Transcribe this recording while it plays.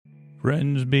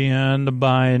Friends beyond the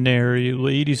binary,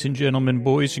 ladies and gentlemen,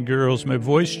 boys and girls, my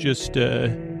voice just, I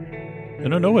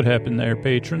don't know what happened there,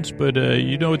 patrons, but,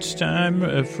 it's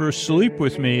time for Sleep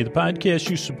With Me, the podcast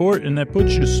you support and that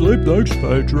puts you to sleep. Thanks,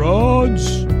 patrons.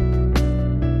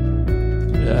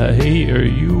 Hey, are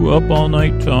you up all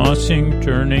night tossing,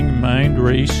 turning, mind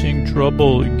racing,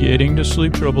 trouble getting to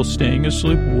sleep, trouble staying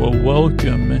asleep? Well,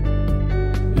 welcome.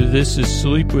 This is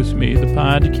Sleep With Me, the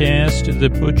podcast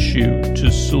that puts you to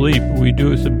sleep. We do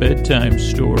it with a bedtime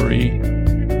story.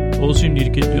 All you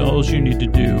need to do, all you need to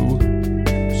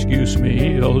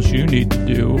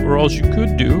do, or all you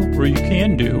could do, or you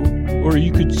can do, or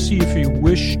you could see if you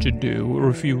wish to do,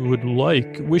 or if you would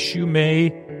like, wish you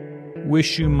might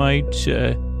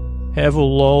have a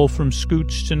lull from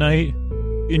Scoots tonight.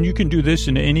 And you can do this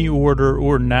in any order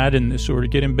or not in this order.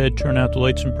 Get in bed, turn out the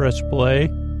lights, and press play.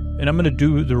 And I'm going to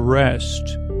do the rest,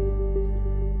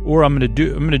 or I'm going to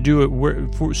do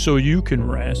it so you can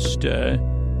rest.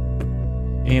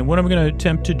 And what I'm going to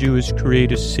attempt to do is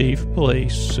create a safe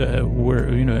place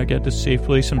where, I got this safe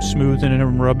place. I'm smoothing it,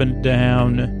 I'm rubbing it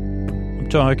down. I'm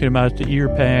talking about the ear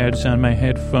pads on my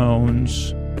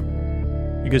headphones,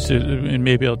 and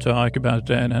maybe I'll talk about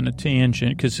that on a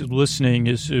tangent, because listening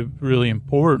is really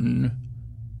important.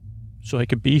 So I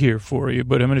could be here for you,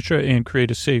 but I'm going to try and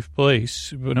create a safe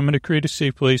place. But I'm going to create a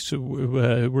safe place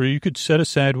where you could set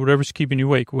aside whatever's keeping you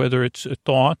awake, whether it's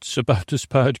thoughts about this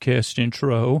podcast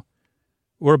intro,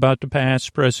 or about the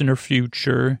past, present, or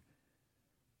future,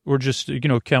 or just,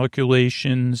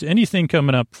 calculations, anything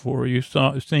coming up for you,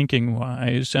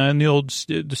 thinking-wise, on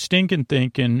the stinking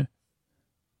thinking.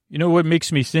 You know what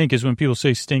makes me think is when people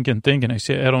say stinking thinking, I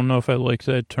say, I don't know if I like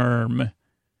that term.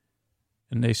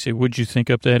 And they say, would you think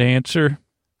up that answer?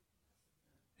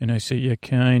 And I say, yeah,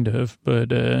 kind of. But,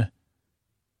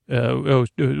 so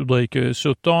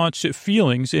thoughts,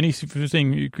 feelings,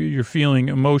 anything you're feeling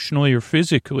emotionally or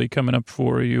physically coming up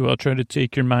for you, I'll try to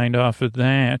take your mind off of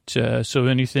that. So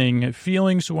anything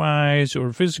feelings-wise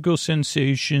or physical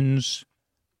sensations,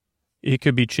 it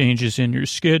could be changes in your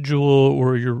schedule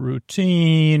or your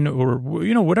routine or,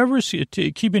 whatever's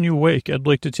keeping you awake. I'd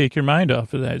like to take your mind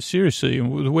off of that, seriously.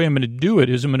 And the way I'm going to do it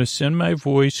is I'm going to send my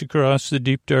voice across the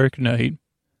deep, dark night.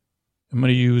 I'm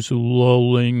going to use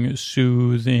lulling,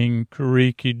 soothing,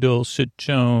 creaky, dulcet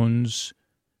tones,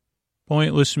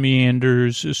 pointless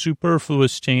meanders,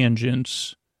 superfluous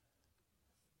tangents,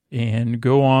 and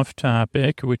go off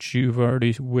topic, which you've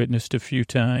already witnessed a few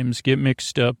times, get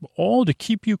mixed up, all to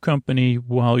keep you company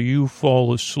while you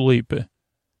fall asleep.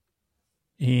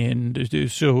 And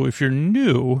so if you're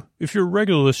a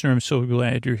regular listener, I'm so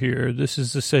glad you're here. This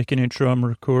is the second intro I'm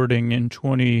recording in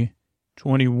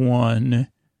 2021.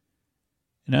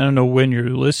 And I don't know when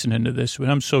you're listening to this, but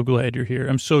I'm so glad you're here.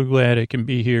 I'm so glad I can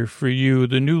be here for you,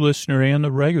 the new listener and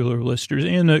the regular listeners,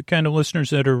 and the kind of listeners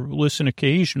that listen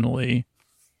occasionally.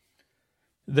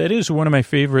 That is one of my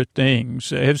favorite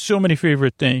things. I have so many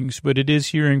favorite things, but it is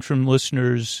hearing from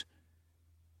listeners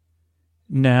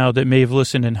now that may have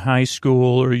listened in high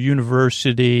school or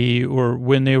university or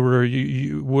when they were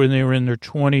in their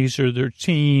 20s or their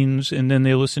teens, and then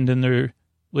they listened in their,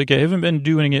 I haven't been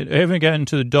doing it. I haven't gotten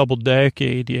to the double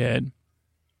decade yet.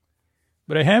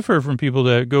 But I have heard from people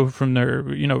that go from their,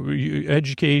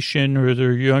 education or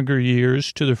their younger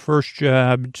years to their first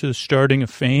job to starting a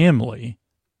family.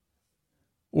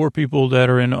 Or people that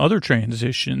are in other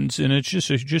transitions, and it's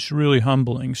just really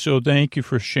humbling. So thank you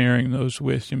for sharing those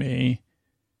with me.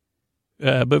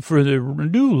 But for the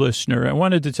new listener, I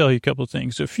wanted to tell you a couple of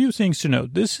things. A few things to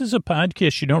note. This is a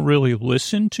podcast you don't really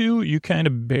listen to. You kind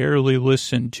of barely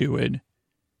listen to it.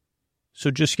 So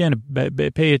just kind of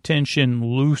pay attention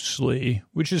loosely,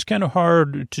 which is kind of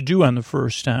hard to do on the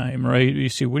first time, right? You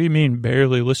see, what do you mean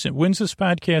barely listen? When's this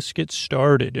podcast get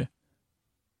started?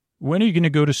 When are you going to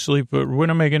go to sleep? Or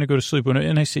when am I going to go to sleep?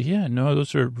 And I say, yeah, no,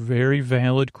 those are very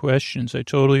valid questions. I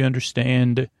totally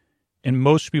understand. And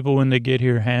most people, when they get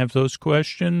here, have those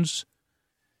questions.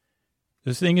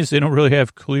 The thing is, they don't really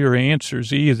have clear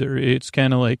answers either. It's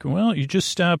kind of like, well, you just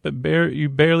stop you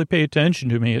barely pay attention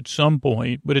to me at some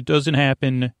point, but it doesn't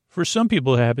happen. For some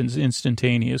people, it happens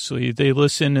instantaneously. They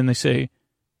listen and they say,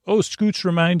 oh, Scoots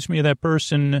reminds me of that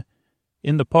person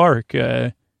in the park,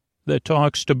 that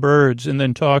talks to birds and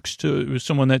then talks to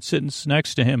someone that sits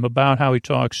next to him about how he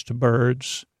talks to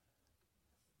birds.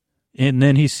 And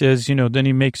then he says, then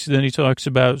he talks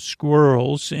about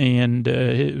squirrels and,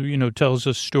 tells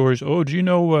us stories. Oh, do you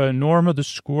know Norma the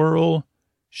squirrel?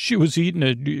 She was eating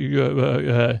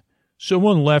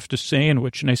someone left a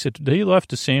sandwich. And I said, they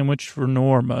left a sandwich for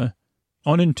Norma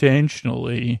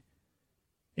unintentionally.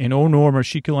 And oh, Norma,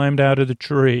 she climbed out of the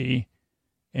tree.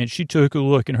 And she took a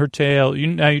look, and her tail,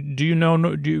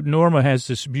 Norma has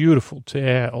this beautiful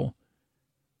tail.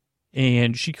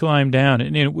 And she climbed down,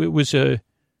 and it was one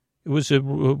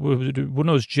of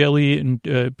those jelly and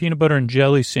peanut butter and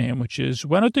jelly sandwiches.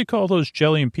 Why don't they call those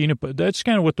jelly and peanut butter? That's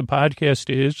kind of what the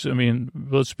podcast is. I mean,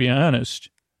 let's be honest.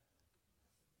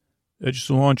 I just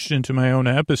launched into my own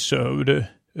episode,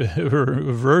 or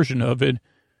a version of it.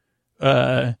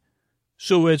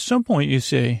 So at some point you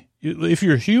say, if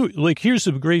you're here's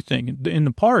the great thing. In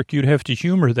the park, you'd have to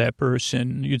humor that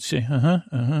person. You'd say,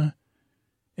 and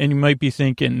you might be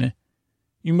thinking,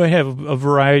 you might have a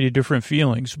variety of different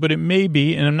feelings, but it may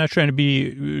be, and I'm not trying to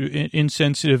be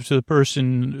insensitive to the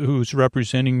person who's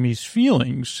representing me's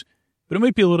feelings, but it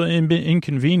might be a little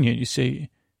inconvenient. You say,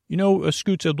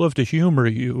 Scoots, I'd love to humor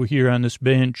you here on this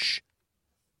bench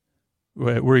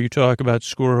where you talk about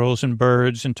squirrels and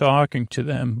birds and talking to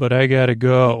them, but I got to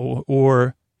go.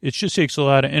 Or it just takes a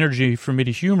lot of energy for me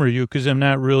to humor you because I'm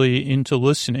not really into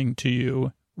listening to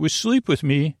you. With Sleep With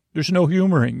Me, there's no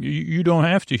humoring. You don't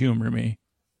have to humor me.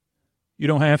 You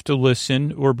don't have to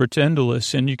listen or pretend to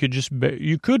listen. You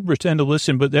could pretend to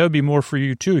listen, but that would be more for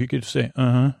you too. You could say,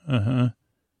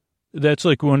 That's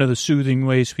like one of the soothing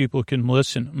ways people can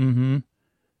listen.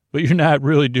 But you're not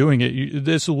really doing it.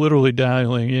 That's literally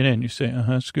dialing it in. You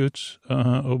say, Scoots.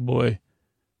 Oh boy.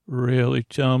 Really?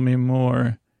 Tell me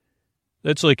more.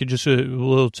 That's like just a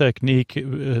little technique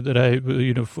that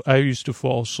I used to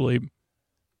fall asleep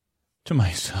to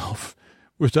myself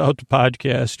without the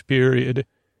podcast, period.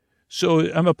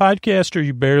 So I'm a podcaster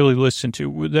you barely listen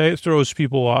to. That throws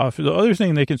people off. The other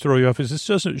thing they can throw you off is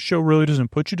show really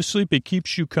doesn't put you to sleep. It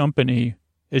keeps you company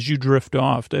as you drift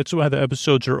off. That's why the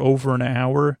episodes are over an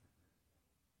hour,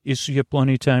 is so you have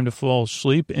plenty of time to fall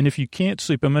asleep. And if you can't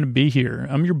sleep, I'm going to be here.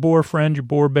 I'm your boar friend, your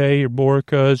boar bae, your boar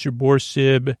cuz, your boar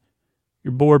sib,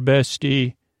 your boar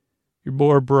bestie, your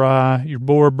boar bra, your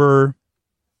boar burr,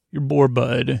 your boar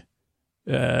bud.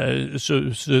 So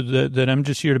that I'm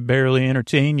just here to barely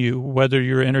entertain you, whether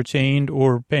you're entertained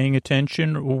or paying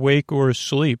attention, awake or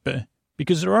asleep.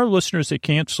 Because there are listeners that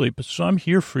can't sleep, so I'm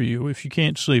here for you if you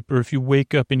can't sleep or if you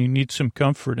wake up and you need some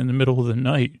comfort in the middle of the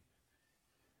night.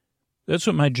 That's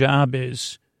what my job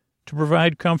is, to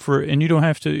provide comfort, and you don't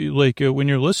have to, when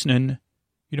you're listening,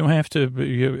 you don't have to,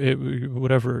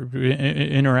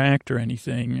 interact or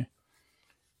anything.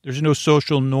 There's no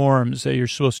social norms that you're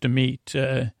supposed to meet.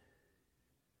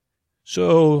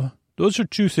 So those are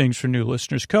two things for new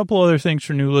listeners. A couple other things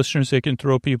for new listeners that can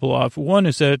throw people off. One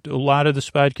is that a lot of this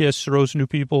podcast throws new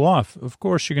people off. Of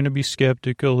course, you're going to be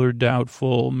skeptical or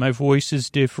doubtful. My voice is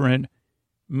different.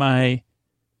 My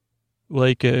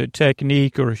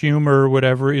technique or humor or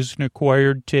whatever is an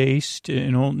acquired taste.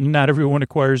 Not everyone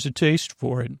acquires a taste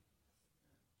for it.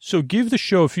 So give the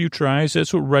show a few tries.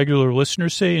 That's what regular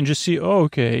listeners say, and just see,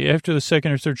 okay, after the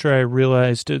second or third try, I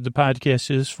realized the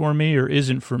podcast is for me or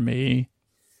isn't for me.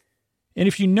 And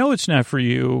if you know it's not for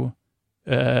you,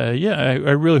 I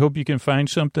really hope you can find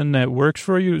something that works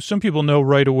for you. Some people know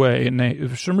right away,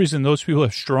 and for some reason, those people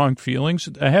have strong feelings.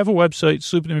 I have a website,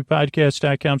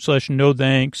 sleepwithmepodcast.com/no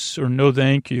thanks or no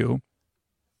thank you.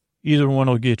 Either one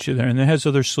will get you there. And it has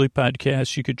other sleep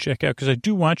podcasts you could check out because I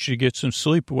do want you to get some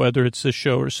sleep, whether it's this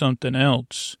show or something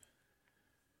else.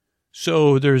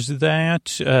 So there's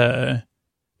that.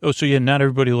 Not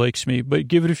everybody likes me, but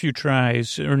give it a few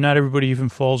tries, or not everybody even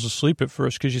falls asleep at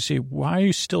first because you say, why are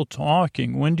you still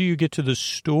talking? When do you get to the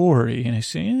story? And I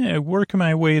say, I work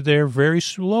my way there very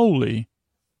slowly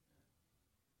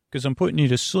because I'm putting you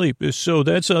to sleep. So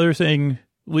that's the other thing.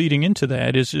 Leading into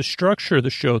that is the structure of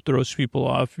the show throws people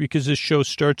off because this show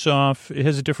starts off, it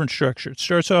has a different structure. It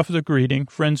starts off with a greeting,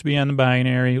 friends beyond the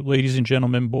binary, ladies and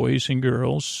gentlemen, boys and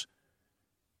girls.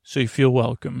 So you feel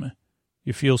welcome.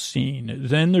 You feel seen.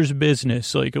 Then there's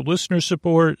business, like listener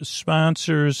support,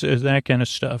 sponsors, that kind of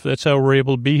stuff. That's how we're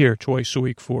able to be here twice a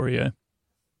week for you.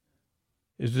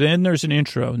 Then there's an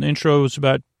intro. And the intro is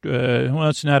about,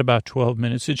 it's not about 12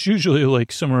 minutes. It's usually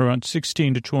like somewhere around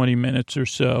 16 to 20 minutes or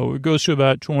so. It goes to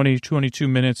about 20, 22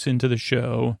 minutes into the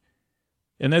show.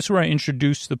 And that's where I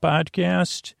introduce the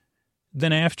podcast.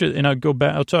 Then after, and I'll go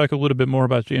back, I'll talk a little bit more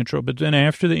about the intro, but then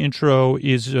after the intro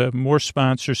is more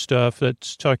sponsor stuff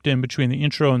that's tucked in between the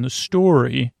intro and the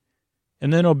story.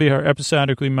 And then it'll be our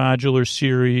episodically modular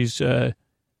series,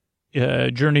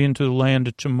 Journey into the Land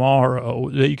of Tomorrow,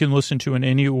 that you can listen to in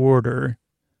any order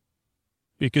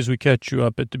because we catch you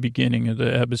up at the beginning of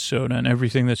the episode on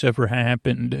everything that's ever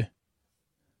happened.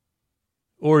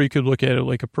 Or you could look at it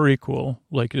like a prequel,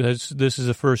 like this is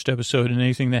the first episode, and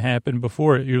anything that happened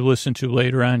before it you listen to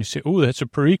later on. You say, oh, that's a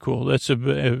prequel. That's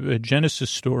a Genesis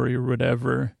story or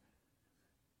whatever.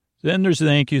 Then there's the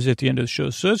thank yous at the end of the show.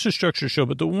 So that's a structured show.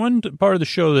 But the one part of the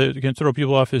show that can throw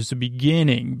people off is the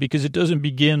beginning, because it doesn't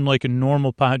begin like a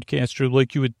normal podcast or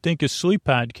like you would think a sleep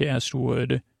podcast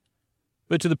would.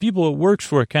 But to the people it works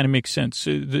for, it kind of makes sense.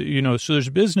 So there's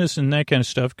business and that kind of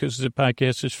stuff because the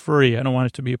podcast is free. I don't want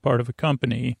it to be a part of a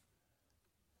company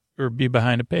or be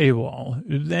behind a paywall.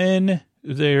 Then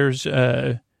there's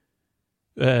the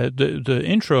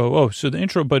intro. Oh, so the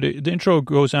intro, but the intro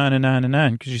goes on and on and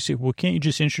on because you say, well, can't you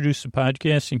just introduce the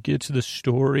podcast and get to the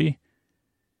story?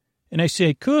 And I say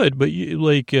I could, but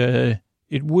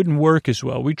it wouldn't work as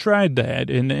well. We tried that,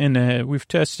 and we've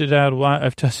tested out a lot.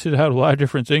 I've tested out a lot of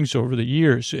different things over the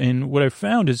years, and what I've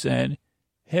found is that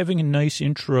having a nice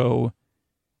intro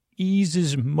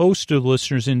eases most of the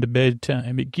listeners into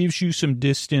bedtime. It gives you some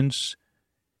distance,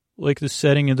 like the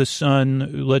setting of the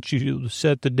sun lets you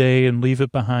set the day and leave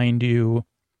it behind you.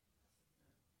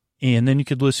 And then you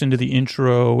could listen to the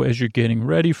intro as you're getting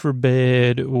ready for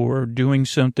bed or doing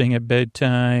something at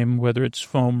bedtime, whether it's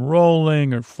foam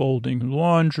rolling or folding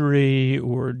laundry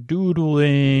or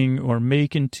doodling or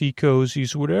making tea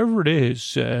cozies, whatever it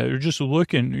is, or just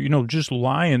looking, just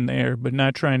lying there but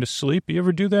not trying to sleep. You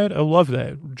ever do that? I love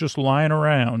that. Just lying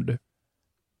around.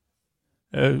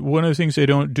 One of the things I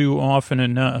don't do often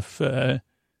enough,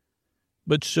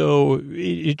 but so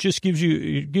it just gives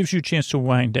you a chance to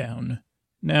wind down.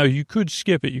 Now, you could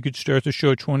skip it. You could start the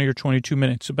show at 20 or 22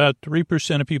 minutes. About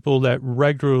 3% of people that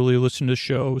regularly listen to the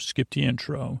show skip the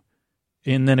intro.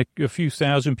 And then a few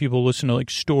thousand people listen to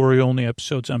like story-only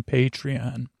episodes on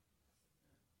Patreon.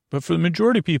 But for the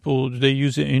majority of people, they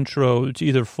use the intro to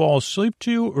either fall asleep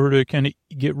to or to kind of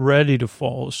get ready to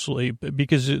fall asleep.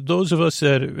 Because those of us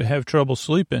that have trouble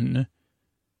sleeping,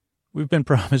 we've been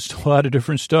promised a lot of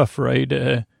different stuff,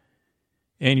 right?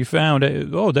 And you found,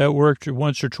 that worked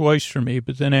once or twice for me,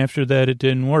 but then after that it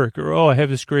didn't work. Or, I have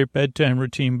this great bedtime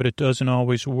routine, but it doesn't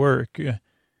always work.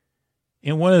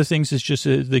 And one of the things is just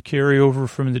the carryover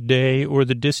from the day or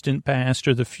the distant past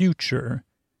or the future.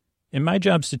 And my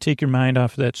job is to take your mind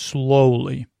off of that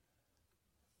slowly.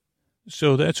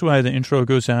 So that's why the intro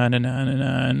goes on and on and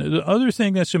on. The other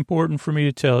thing that's important for me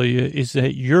to tell you is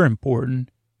that you're important.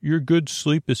 Your good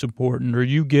sleep is important, or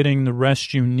you getting the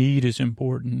rest you need is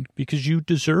important, because you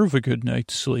deserve a good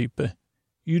night's sleep.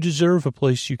 You deserve a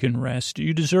place you can rest.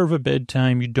 You deserve a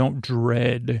bedtime you don't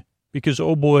dread, because,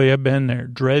 oh boy, I've been there,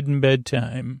 dreading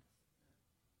bedtime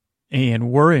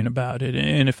and worrying about it.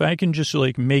 And if I can just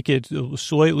make it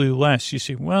slightly less, you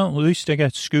say, well, at least I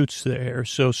got Scoots there,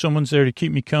 so someone's there to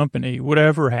keep me company,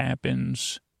 whatever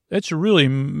happens. That's really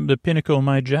the pinnacle of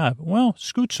my job. Well,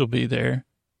 Scoots will be there.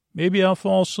 Maybe I'll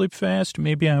fall asleep fast,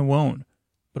 maybe I won't,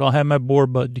 but I'll have my boar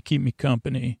bud to keep me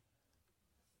company.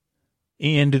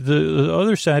 And the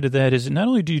other side of that is not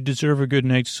only do you deserve a good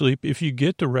night's sleep, if you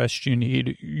get the rest you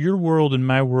need, your world and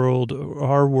my world,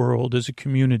 our world as a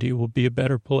community will be a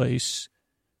better place.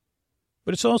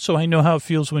 But it's also, I know how it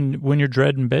feels when you're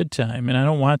dreading bedtime, and I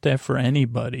don't want that for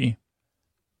anybody.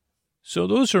 So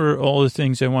those are all the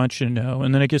things I want you to know.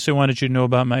 And then I guess I wanted you to know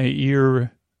about my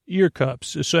ear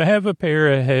cups. So I have a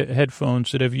pair of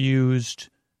headphones that I've used,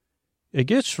 I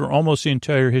guess, for almost the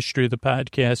entire history of the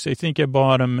podcast. I think I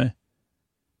bought them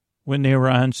when they were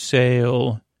on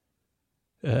sale,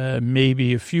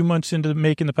 maybe a few months into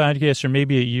making the podcast or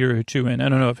maybe a year or two in. I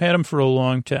don't know. I've had them for a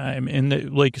long time.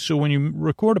 And so when you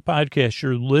record a podcast,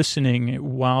 you're listening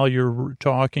while you're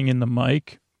talking in the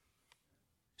mic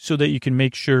so that you can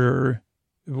make sure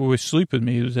with Sleep With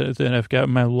Me that I've got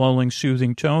my lulling,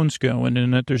 soothing tones going,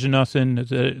 and that there's nothing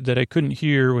that I couldn't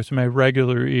hear with my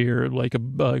regular ear, like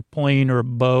a plane or a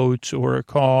boat or a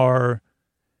car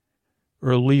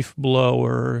or a leaf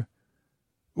blower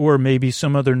or maybe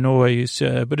some other noise.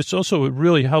 But it's also, it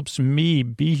really helps me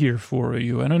be here for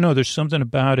you. I don't know, there's something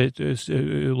about it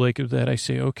like that I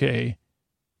say, okay,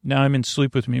 now I'm in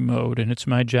Sleep With Me mode, and it's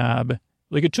my job.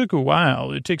 Like, it took a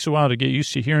while. It takes a while to get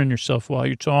used to hearing yourself while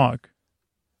you talk.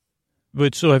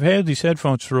 But so I've had these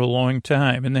headphones for a long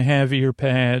time, and they have ear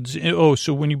pads. Oh,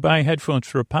 so when you buy headphones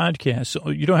for a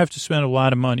podcast, you don't have to spend a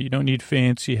lot of money. You don't need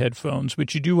fancy headphones,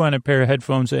 but you do want a pair of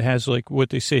headphones that has, like, what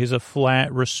they say is a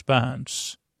flat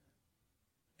response.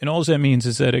 And all that means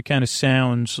is that it kind of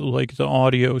sounds like the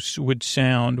audio would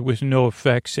sound with no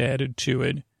effects added to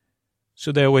it.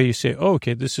 So that way you say, oh,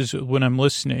 okay, this is when I'm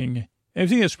listening. I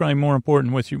think that's probably more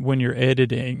important when you're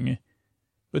editing.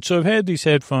 But so I've had these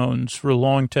headphones for a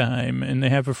long time, and they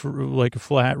have a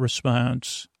flat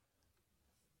response.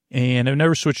 And I've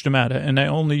never switched them out. And I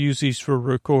only use these for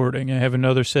recording. I have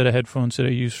another set of headphones that I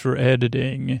use for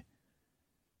editing.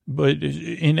 But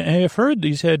I've heard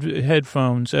these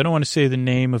headphones. I don't want to say the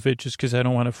name of it just because I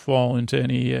don't want to fall into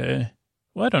any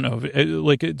Well, I don't know.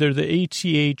 Like, they're the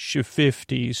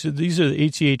ATH-50. So these are the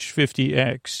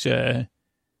ATH-50X.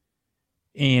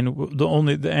 And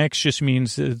the X just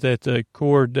means that the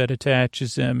cord that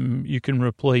attaches them, you can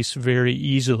replace very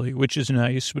easily, which is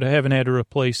nice, but I haven't had to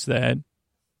replace that.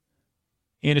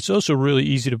 And it's also really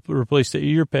easy to replace the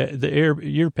ear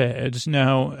pads.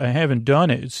 Now, I haven't done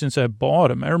it since I bought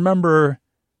them. I remember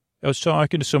I was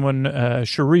talking to someone,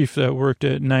 Sharif, that worked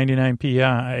at 99PI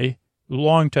a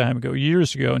long time ago,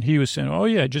 years ago, and he was saying, oh,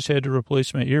 yeah, I just had to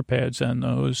replace my ear pads on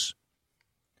those.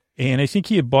 And I think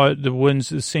he had bought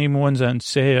the same ones on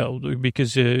sale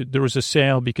because there was a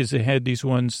sale because they had these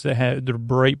ones that they're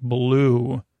bright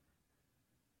blue.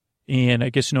 And I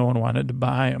guess no one wanted to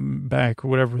buy them back,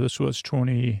 whatever this was,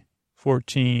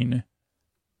 2014.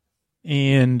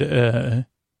 And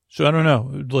so I don't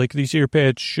know, like these ear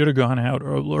pads should have gone out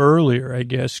earlier, I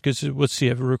guess, because let's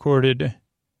see, I've recorded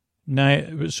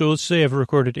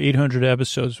 800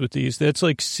 episodes with these. That's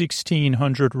like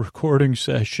 1,600 recording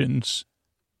sessions.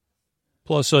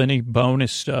 Plus any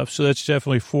bonus stuff. So that's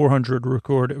definitely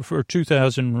 400 for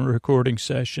 2,000 recording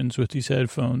sessions with these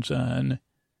headphones on.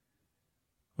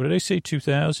 What did I say,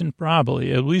 2,000?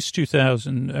 Probably. At least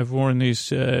 2,000. I've worn these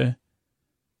to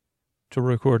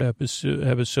record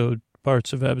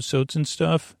parts of episodes and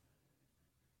stuff.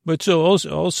 But so all of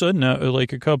a sudden,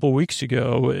 like a couple weeks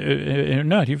ago,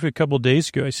 not even a couple days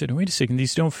ago, I said, wait a second,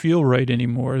 these don't feel right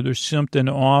anymore. There's something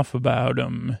off about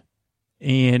them.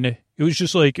 And it was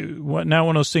just like, not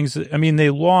one of those things that, I mean,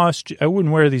 they lost, I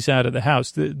wouldn't wear these out of the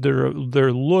house.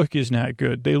 Their look is not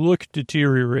good. They look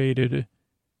deteriorated,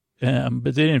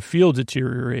 but they didn't feel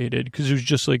deteriorated because it was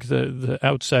just like the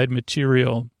outside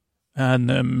material on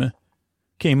them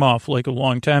came off like a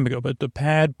long time ago. But the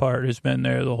pad part has been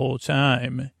there the whole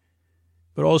time.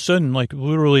 But all of a sudden, like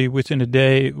literally within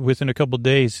a couple of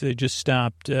days, they just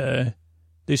stopped,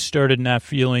 they started not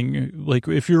feeling like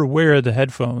if you're aware of the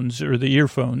headphones or the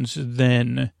earphones,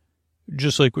 then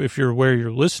just like if you're aware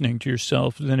you're listening to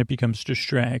yourself, then it becomes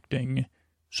distracting.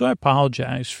 So I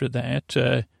apologize for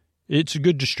that. It's a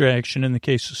good distraction in the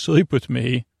case of Sleep With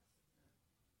Me,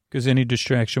 because any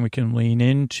distraction we can lean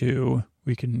into,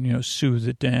 we can, soothe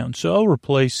it down. So I'll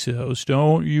replace those.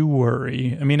 Don't you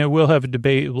worry. I mean, I will have a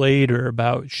debate later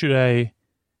about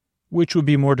which would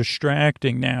be more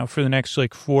distracting now for the next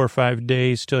like 4 or 5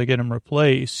 days till I get them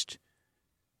replaced.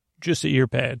 Just the ear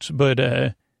pads,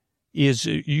 but is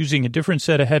using a different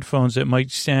set of headphones that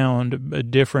might sound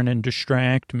different and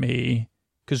distract me.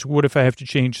 Because what if I have to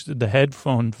change the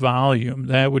headphone volume?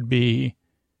 That would be,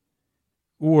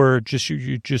 or just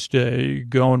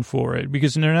going for it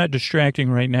because they're not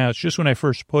distracting right now. It's just when I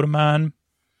first put them on.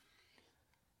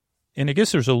 And I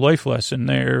guess there's a life lesson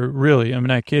there, really. I'm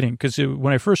not kidding. Because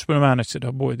when I first put them on, I said,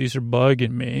 oh, boy, these are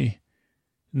bugging me.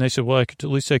 And they said, well, at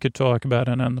least I could talk about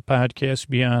it on the podcast,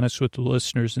 be honest with the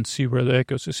listeners and see where that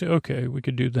goes. I said, okay, we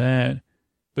could do that.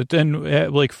 But then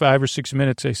at like 5 or 6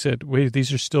 minutes, I said, wait,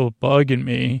 these are still bugging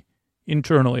me.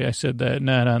 Internally, I said that,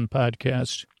 not on the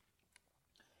podcast.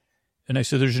 And I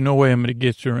said, there's no way I'm going to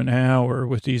get through an hour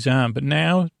with these on. But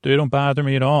now they don't bother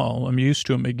me at all. I'm used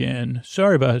to them again.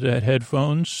 Sorry about that,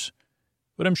 headphones.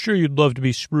 But I'm sure you'd love to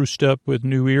be spruced up with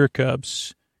new ear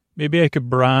cups. Maybe I could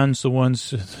bronze the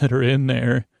ones that are in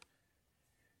there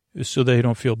so they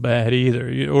don't feel bad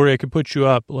either. Or I could put you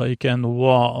up like on the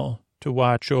wall to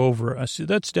watch over us.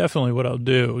 That's definitely what I'll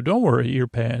do. Don't worry, ear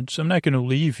pads. I'm not going to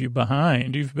leave you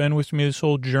behind. You've been with me this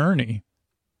whole journey.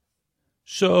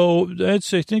 So I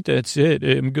think that's it.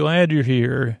 I'm glad you're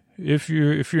here. If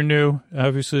you're new,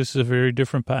 obviously this is a very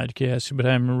different podcast, but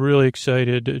I'm really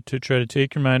excited to try to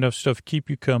take your mind off stuff, keep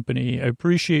you company. I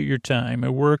appreciate your time. I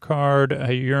work hard,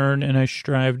 I yearn, and I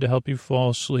strive to help you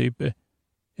fall asleep.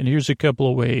 And here's a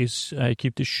couple of ways I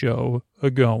keep the show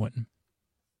going.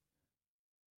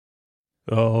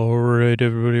 All right,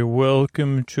 everybody,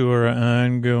 welcome to our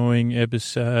ongoing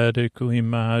episodically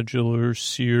modular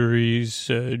series,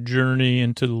 Journey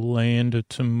into the Land of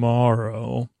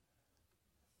Tomorrow.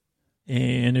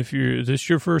 And if this is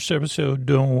your first episode,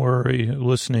 don't worry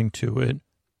listening to it.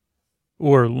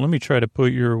 Or let me try to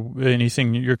put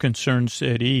your concerns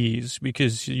at ease,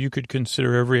 because you could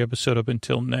consider every episode up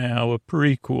until now a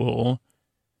prequel.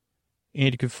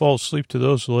 And you could fall asleep to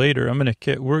those later.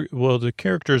 The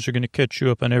characters are going to catch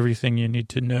you up on everything you need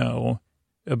to know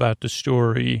about the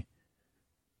story.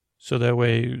 So that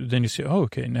way, then you say, oh,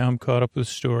 okay, now I'm caught up with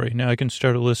the story. Now I can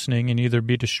start listening and either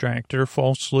be distracted or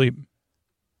fall asleep.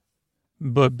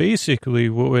 But basically,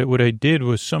 what I did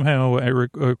was somehow I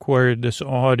acquired this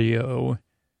audio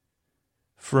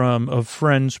of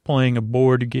friends playing a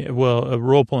board game, well, a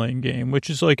role-playing game, which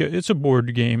is like it's a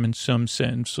board game in some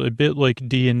sense, a bit like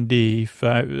D&D.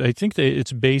 I think that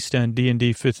it's based on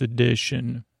D&D 5th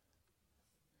edition,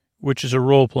 which is a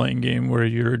role-playing game where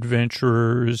you're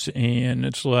adventurers, and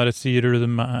it's a lot of theater of the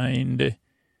mind.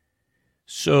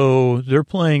 So they're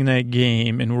playing that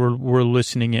game, and we're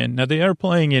listening in. Now, they are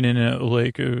playing it in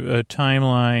a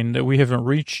timeline that we haven't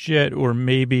reached yet, or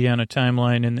maybe on a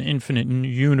timeline in the infinite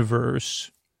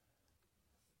universe.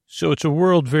 So it's a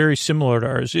world very similar to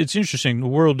ours. It's interesting. The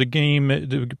world,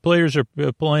 the players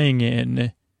are playing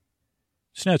in,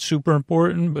 it's not super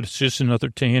important, but it's just another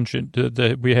tangent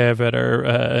that we have at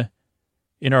our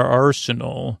in our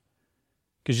arsenal.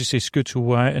 Because you say scoot to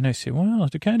what? And I say, well,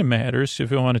 it kind of matters if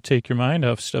you want to take your mind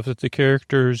off stuff that the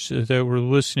characters that we're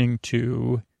listening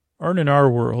to aren't in our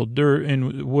world. They're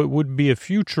in what would be a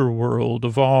future world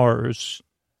of ours.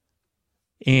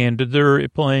 And they're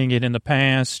playing it in the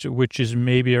past, which is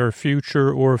maybe our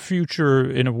future, or a future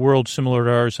in a world similar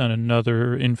to ours on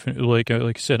another infinite, like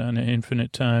I said, on an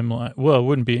infinite timeline. Well, it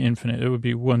wouldn't be infinite. It would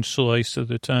be one slice of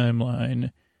the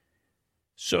timeline.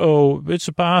 So it's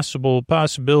a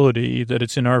possibility that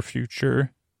it's in our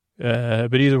future.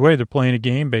 But either way, they're playing a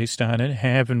game based on it,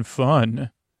 having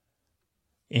fun.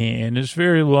 And it's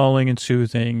very lulling and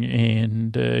soothing.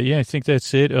 And, I think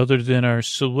that's it, other than our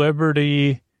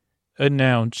celebrity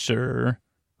announcer,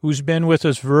 who's been with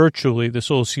us virtually this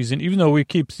whole season, even though we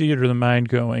keep Theater of the Mind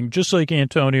going, just like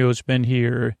Antonio's been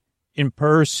here in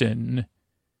person.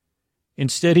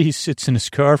 Instead, he sits in his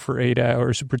car for 8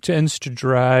 hours, pretends to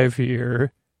drive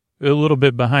here a little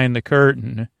bit behind the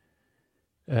curtain,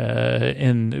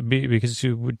 because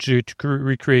to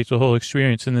recreate the whole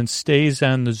experience, and then stays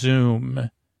on the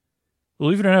Zoom.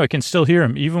 Believe it or not, I can still hear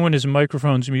him, even when his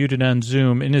microphone's muted on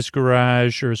Zoom, in his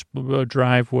garage or his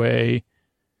driveway.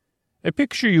 I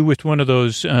picture you with one of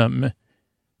those, this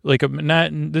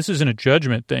isn't a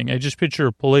judgment thing. I just picture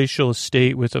a palatial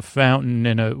estate with a fountain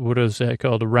and what is that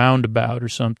called? A roundabout or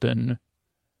something.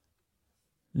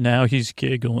 Now he's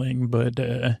giggling, but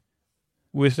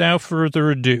without further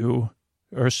ado,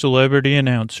 our celebrity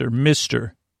announcer,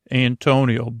 Mr.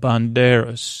 Antonio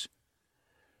Banderas.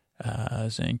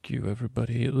 Thank you,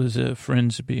 everybody. It was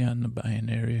friends beyond the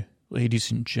binary. Ladies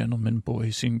and gentlemen,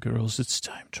 boys and girls, it's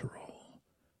time to roll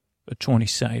a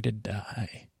 20-sided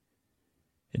die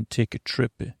and take a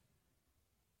trip,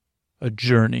 a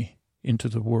journey into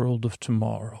the world of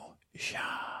tomorrow.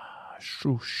 Yeah,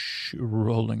 shoosh,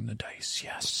 rolling the dice,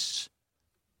 yes.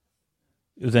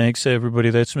 Thanks, everybody.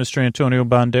 That's Mr. Antonio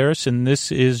Banderas, and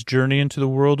this is Journey into the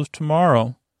World of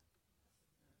Tomorrow.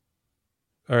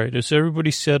 All right, is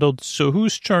everybody settled? So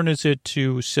whose turn is it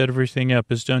to set everything up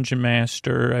as Dungeon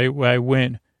Master? I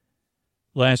went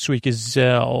last week as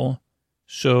Zell.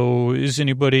 So is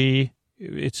anybody...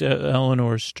 It's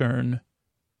Eleanor's turn.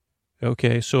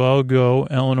 Okay, so I'll go.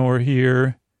 Eleanor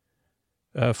here.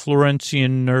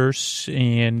 Florentian nurse,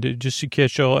 and just to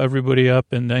catch everybody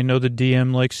up, and I know the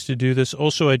DM likes to do this.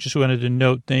 Also, I just wanted to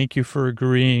note, thank you for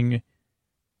agreeing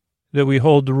that we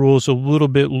hold the rules a little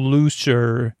bit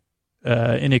looser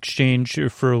in exchange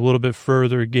for a little bit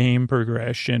further game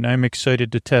progression. I'm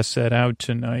excited to test that out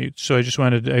tonight. So I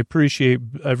appreciate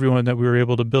everyone that we were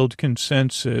able to build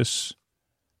consensus.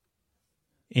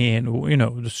 And, I'm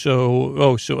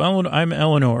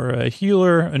Eleanor, a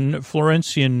healer, a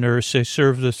Florentian nurse. I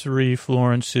serve the 3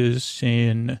 Florences,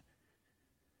 and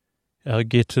I'll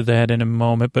get to that in a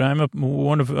moment. But I'm a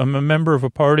member of a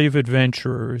party of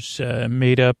adventurers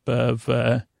made up of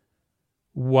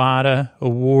Wada, a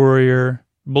warrior,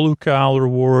 blue-collar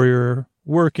warrior,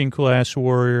 working-class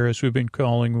warrior, as we've been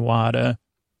calling Wada.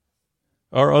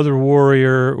 Our other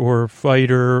warrior or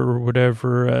fighter or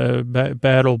whatever,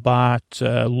 battle bot,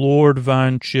 Lord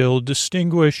Von Chill,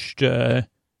 distinguished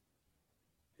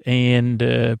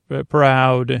and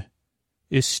proud,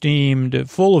 esteemed,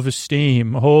 full of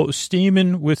esteem,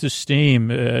 steaming with esteem,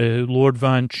 Lord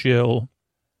Von Chill.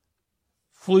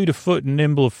 Fleet of foot and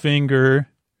nimble of finger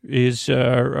is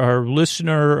our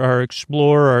listener, our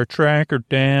explorer, our tracker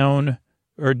down,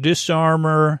 our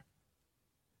disarmer,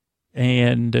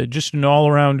 and just an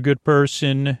all-around good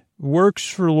person. Works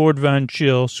for Lord Von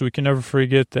Chill, so we can never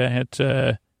forget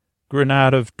that.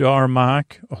 Granada of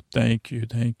Darmok. Oh, thank you.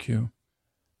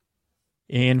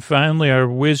 And finally, our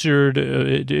wizard,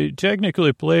 technically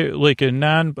a player,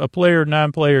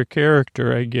 non-player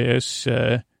character, I guess,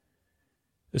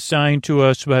 assigned to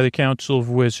us by the Council of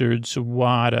Wizards,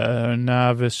 Wada, a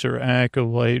novice or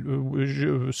acolyte,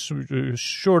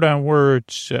 short on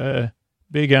words,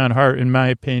 big on heart, in my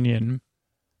opinion.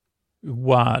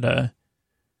 Wada.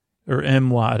 or M.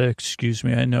 Wada, excuse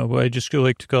me. I know, but I just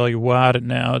like to call you Wada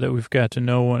now that we've got to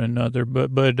know one another.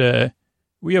 But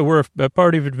we're a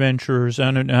party of adventurers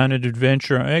on an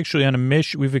adventure, actually on a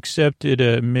mission. We've accepted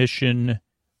a mission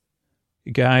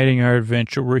guiding our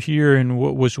adventure. We're here in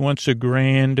what was once a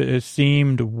grand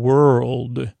themed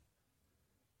world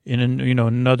in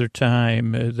another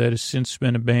time that has since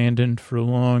been abandoned for a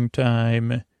long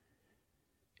time.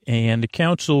 And the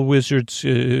council wizards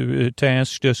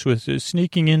tasked us with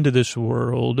sneaking into this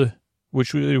world,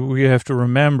 which we have to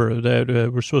remember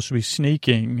that we're supposed to be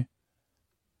sneaking.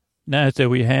 Not that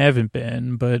we haven't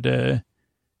been, but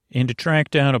and to track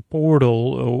down a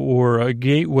portal or a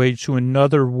gateway to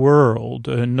another world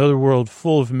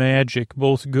full of magic,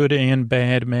 both good and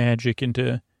bad magic, and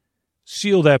to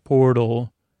seal that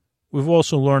portal. We've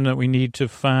also learned that we need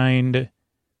to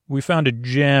we found a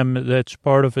gem that's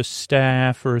part of a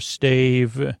staff or a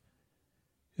stave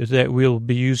that we'll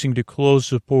be using to close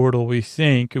the portal, we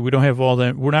think. We don't have all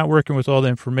that. We're not working with all the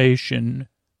information.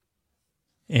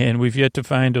 And we've yet to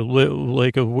find a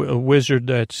wizard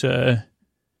that's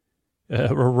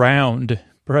around,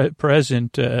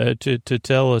 present to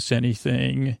tell us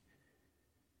anything.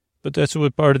 But that's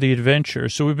what part of the adventure.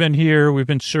 So we've been here. We've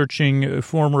been searching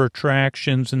former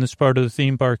attractions in this part of the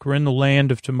theme park. We're in the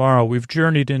land of tomorrow. We've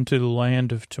journeyed into the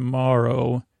land of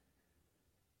tomorrow.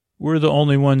 We're the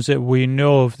only ones that we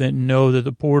know of that know that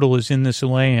the portal is in this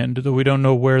land, though we don't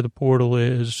know where the portal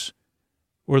is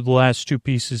or the last two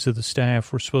pieces of the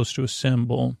staff we're supposed to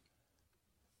assemble.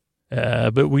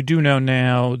 But we do know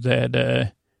now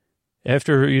that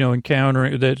after,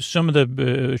 encountering that some of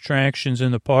the attractions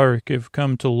in the park have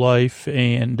come to life,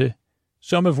 and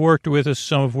some have worked with us,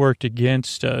 some have worked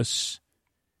against us.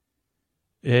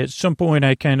 At some point,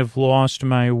 I kind of lost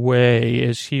my way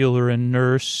as healer and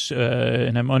nurse,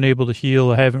 and I'm unable to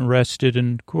heal. I haven't rested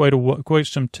in quite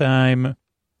some time.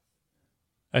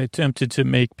 I attempted to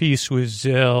make peace with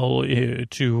Zell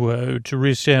to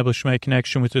reestablish my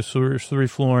connection with the three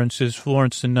Florences.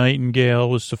 Florence the Nightingale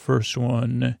was the first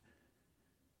one.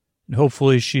 And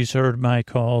hopefully she's heard my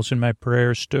calls and my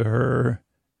prayers to her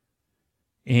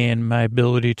and my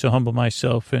ability to humble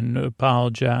myself and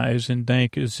apologize and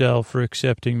thank Zell for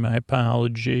accepting my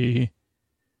apology.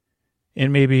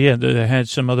 And maybe, I had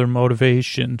some other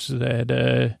motivations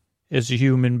that as a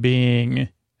human being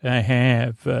I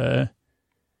have,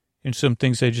 and some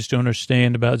things I just don't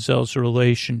understand about Zell's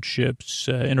relationships,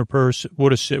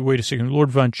 interpersonal. Wait a second,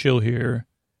 Lord Von Chill here.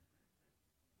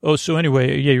 Oh, so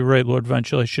anyway, yeah, you're right, Lord Von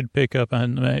Chill. I should pick up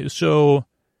on that. So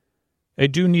I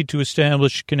do need to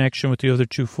establish a connection with the other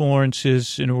two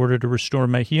Florences in order to restore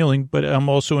my healing, but I'm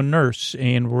also a nurse,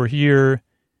 and we're here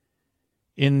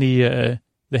in the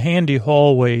handy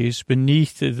hallways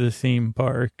beneath the theme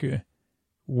park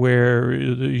where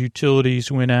the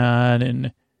utilities went on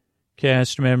and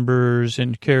cast members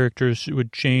and characters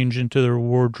would change into their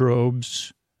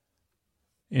wardrobes.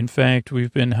 In fact,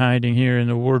 we've been hiding here in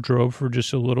the wardrobe for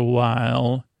just a little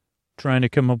while, trying to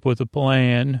come up with a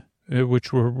plan,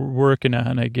 which we're working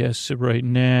on, I guess, right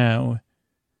now,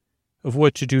 of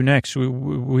what to do next.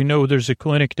 We know there's a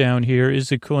clinic down here. Is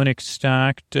the clinic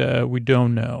stocked? We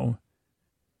don't know.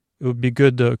 It would be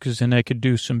good, though, because then I could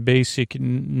do some basic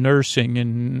nursing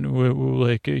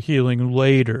and healing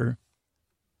later.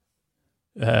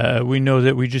 We know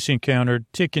that we just encountered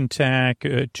Tick and Tack,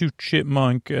 two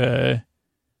chipmunk.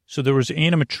 So there was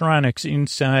animatronics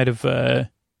inside of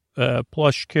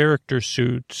plush character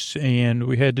suits, and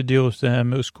we had to deal with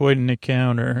them. It was quite an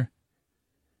encounter.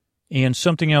 And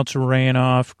something else ran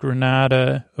off.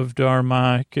 Granada of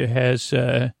Darmok has,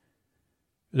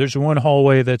 there's one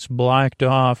hallway that's blocked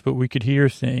off, but we could hear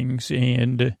things.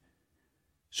 And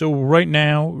so right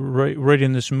now, right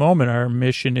in this moment, our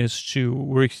mission is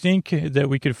we think that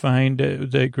we could find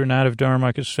that Granada of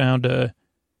Darmok has found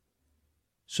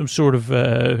some sort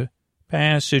of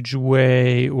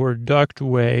passageway or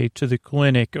ductway to the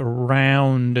clinic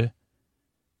around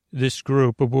this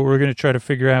group. But we're going to try to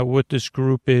figure out what this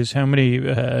group is, how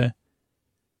many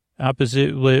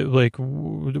opposite,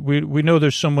 we know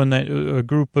there's a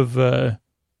group of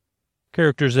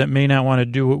characters that may not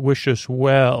want to wish us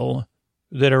well,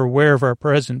 that are aware of our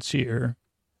presence here,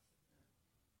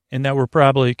 and that we're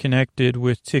probably connected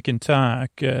with Tick and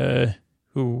Tack,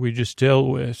 who we just dealt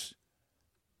with.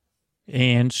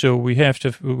 And so we have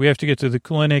to get to the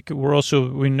clinic.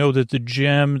 We know that the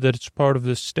gem that it's part of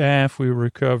the staff we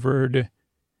recovered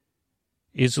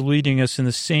is leading us in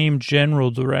the same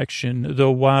general direction,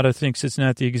 though Wada thinks it's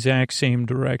not the exact same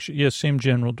direction. Yes, same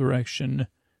general direction.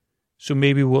 So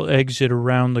maybe we'll exit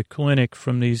around the clinic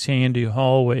from these handy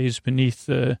hallways beneath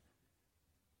the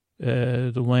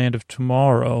land of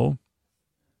tomorrow.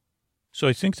 So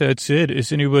I think that's it.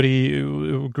 Is anybody,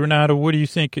 Granada, what do you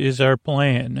think is our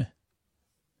plan?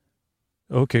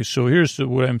 Okay, so here's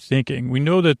what I'm thinking. We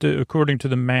know that according to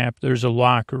the map, there's a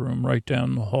locker room right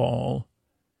down the hall.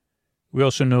 We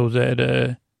also know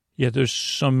that, there's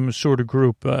some sort of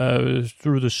group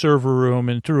through the server room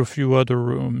and through a few other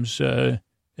rooms, and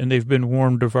they've been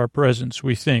warned of our presence,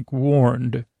 we think,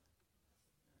 warned.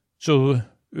 So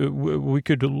we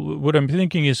could, what I'm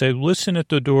thinking is I listen at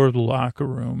the door of the locker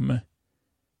room.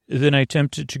 Then I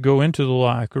attempted to go into the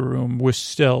locker room with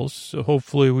stealth. So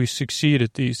hopefully we succeed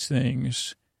at these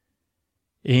things.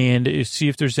 And see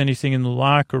if there's anything in the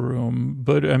locker room.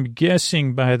 But I'm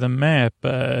guessing by the map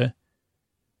that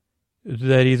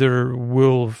either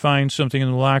we'll find something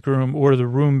in the locker room or the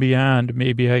room beyond.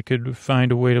 Maybe I could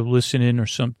find a way to listen in or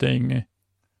something.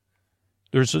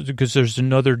 Because there's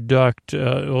another duct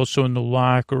also in the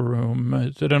locker room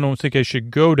that I don't think I should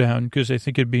go down because I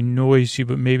think it'd be noisy,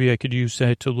 but maybe I could use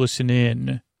that to listen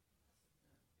in.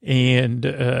 And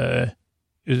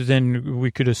then we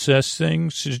could assess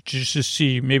things just to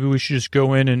see. Maybe we should just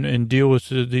go in and deal with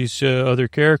these other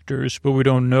characters, but we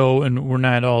don't know and we're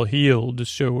not all healed,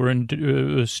 so we're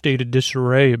in a state of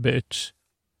disarray a bit.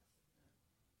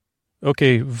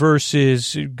 Okay,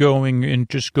 versus trying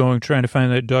to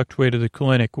find that ductway to the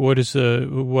clinic. What is we'll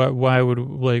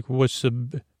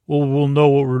know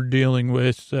what we're dealing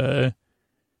with,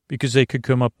 because they could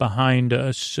come up behind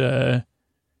us, and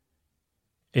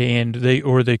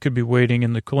they could be waiting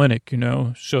in the clinic,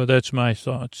 so that's my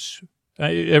thoughts.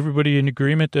 Everybody in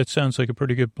agreement? That sounds like a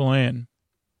pretty good plan.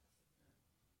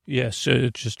 Yes,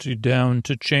 it's just down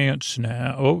to chance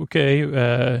now.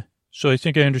 Okay, so I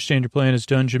think I understand your plan as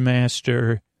Dungeon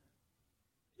Master,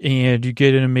 and you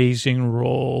get an amazing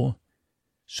roll.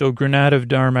 So Granada of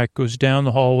Darmok goes down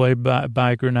the hallway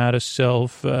by Granada's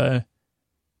self,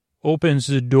 opens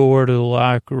the door to the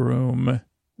locker room,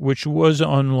 which was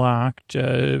unlocked,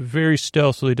 very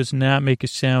stealthily, does not make a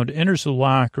sound, enters the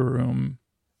locker room,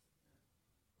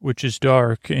 which is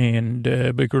dark, and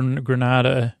but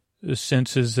Granada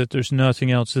senses that there's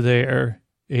nothing else there.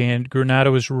 And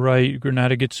Granada was right.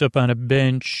 Granada gets up on a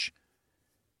bench.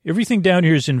 Everything down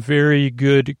here is in very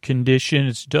good condition.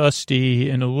 It's dusty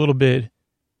and a little bit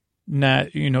not,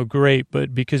 great,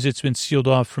 but because it's been sealed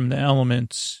off from the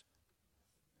elements,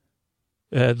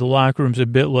 the locker room's a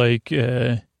bit like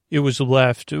it was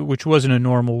left, which wasn't a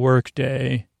normal work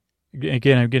day.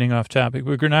 Again, I'm getting off topic.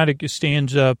 But Granada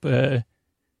stands up,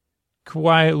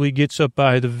 quietly gets up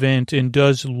by the vent and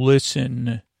does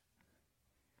listen.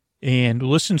 And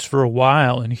listens for a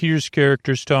while and hears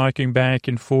characters talking back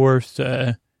and forth.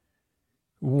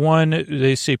 One,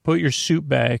 they say, put your suit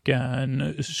back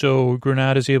on. So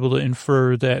Granada's able to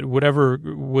infer that whatever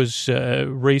was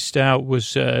raced out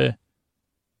was an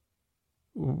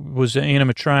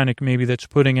animatronic, maybe that's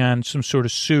putting on some sort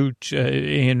of suit.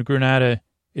 And Granada,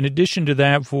 in addition to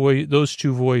that those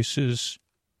two voices,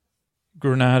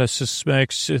 Granada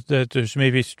suspects that there's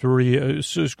maybe three.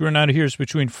 So Granada hears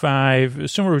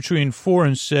somewhere between 4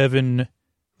 and 7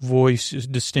 voices,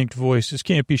 distinct voices.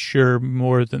 Can't be sure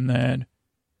more than that,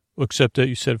 except that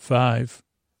you said 5.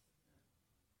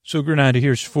 So Granada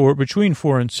hears between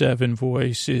 4 and 7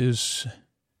 voices.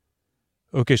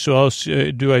 Okay, so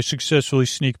do I successfully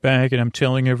sneak back and I'm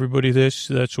telling everybody this?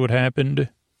 That's what happened?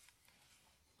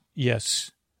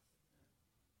 Yes.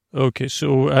 Okay,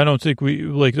 so I don't think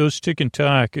those tick and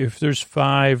talk. If there's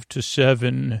 5 to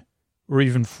 7 or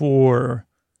even 4,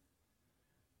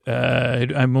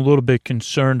 I'm a little bit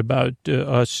concerned about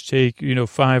us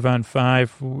 5 on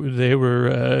 5.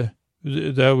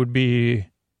 That would be,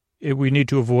 we need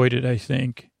to avoid it, I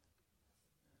think.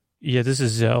 Yeah, this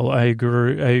is Zell. I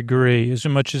agree. As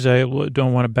much as I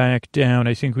don't want to back down,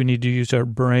 I think we need to use our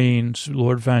brains.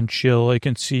 Lord Von Chill, I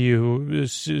can see you.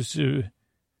 This is...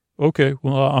 Okay,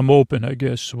 well, I'm open, I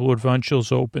guess. Lord Von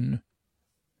Chill's open.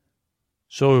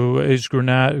 So, is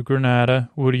Granada,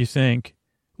 what do you think?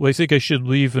 Well, I think I should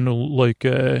leave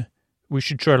we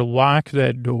should try to lock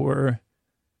that door.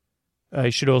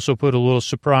 I should also put a little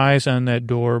surprise on that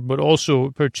door, but also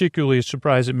particularly a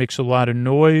surprise that makes a lot of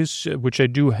noise, which I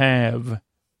do have.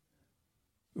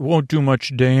 It won't do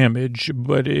much damage,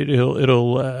 but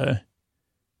it'll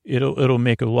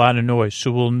make a lot of noise.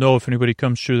 So we'll know if anybody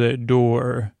comes through that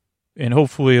door. And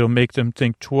hopefully it'll make them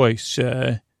think twice,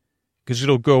 because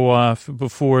it'll go off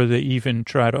before they even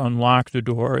try to unlock the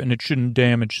door, and it shouldn't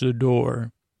damage the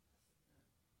door.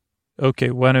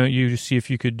 Okay, why don't you see if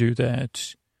you could do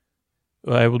that?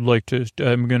 I'm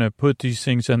going to put these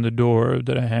things on the door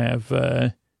that I have,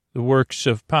 the works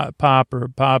of Popper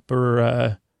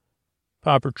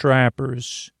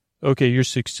Trappers. Okay, you're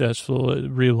successful at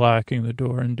relocking the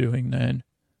door and doing that.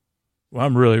 Well,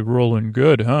 I'm really rolling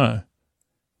good, huh?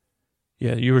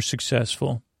 Yeah, you were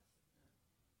successful.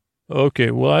 Okay,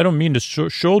 well, I don't mean to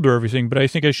shoulder everything, but I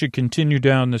think I should continue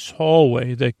down this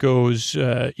hallway that goes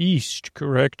east,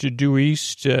 correct? Due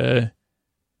east, and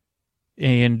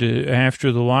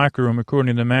after the locker room,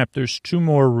 according to the map, there's 2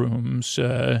 more rooms.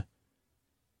 And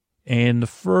the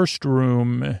first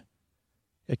room,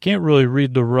 I can't really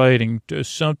read the writing to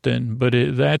something, but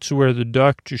that's where the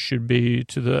duct should be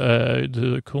to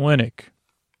the clinic.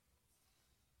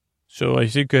 So I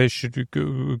think I should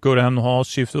go down the hall,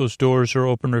 see if those doors are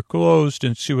open or closed,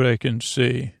 and see what I can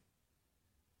see.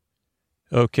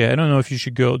 Okay, I don't know if you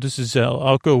should go. This is Elle.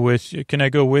 I'll go with you. Can I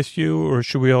go with you, or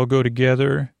should we all go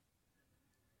together?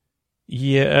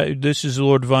 Yeah, this is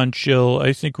Lord Von Chill.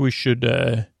 I think we should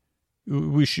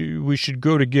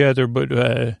go together,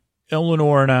 but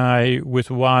Eleanor and I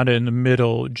with Wada in the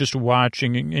middle, just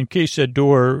watching in case that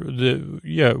door.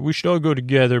 We should all go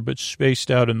together, but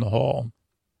spaced out in the hall.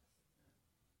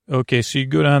 Okay, so you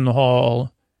go down the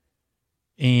hall,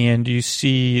 and you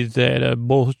see that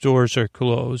both doors are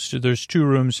closed. There's 2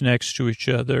 rooms next to each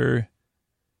other,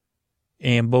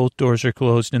 and both doors are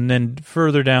closed. And then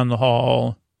further down the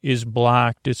hall is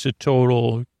blocked. It's a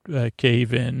total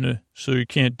cave-in, so you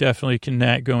definitely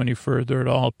cannot go any further at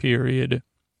all, period.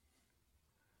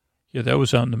 Yeah, that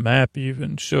was on the map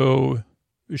even. So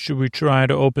should we try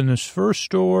to open this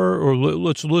first door, or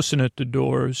let's listen at the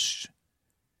doors?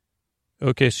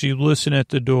 Okay, so you listen at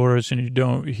the doors and you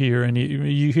don't hear any.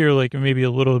 You hear like maybe a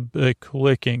little bit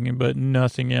clicking, but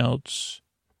nothing else.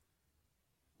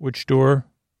 Which door?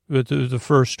 The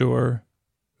first door.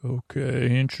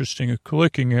 Okay, interesting. A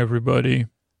clicking, everybody.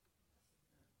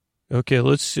 Okay,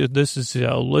 let's see.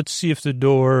 Let's see if the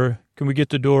door. Can we get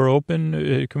the door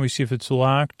open? Can we see if it's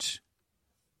locked?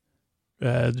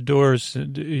 The doors.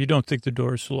 You don't think the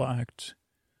door's locked?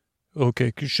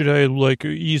 Okay, should I,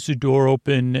 ease the door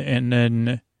open and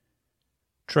then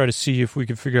try to see if we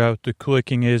can figure out what the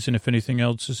clicking is and if anything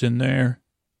else is in there?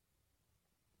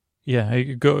 Yeah, I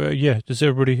go, does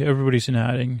everybody's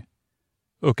nodding.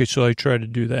 Okay, so I try to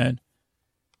do that.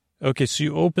 Okay, so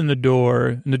you open the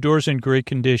door, and the door's in great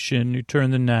condition. You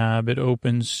turn the knob, it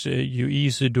opens, you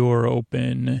ease the door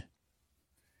open.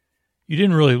 You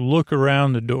didn't really look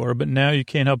around the door, but now you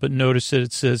can't help but notice that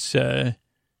it says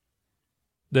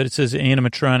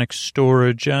animatronic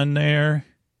storage on there,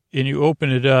 and you open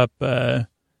it up, and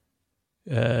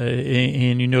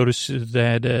you notice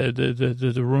that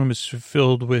the room is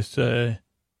filled with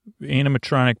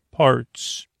animatronic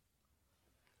parts,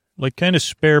 like kind of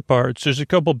spare parts. There's a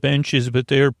couple benches, but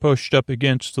they're pushed up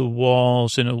against the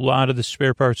walls, and a lot of the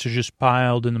spare parts are just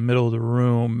piled in the middle of the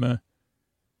room.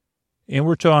 And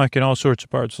we're talking all sorts of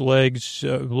parts, legs,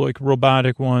 like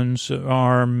robotic ones,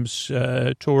 arms,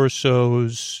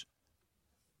 torsos,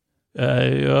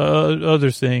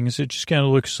 other things. It just kind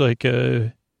of looks like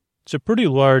it's a pretty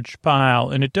large pile.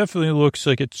 And it definitely looks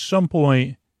like at some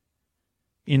point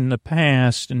in the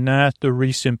past, not the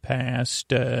recent past,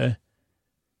 there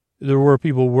were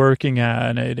people working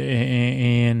on it,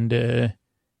 and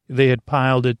they had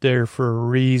piled it there for a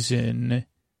reason.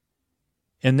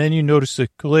 And then you notice the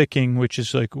clicking, which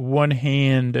is like one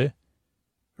hand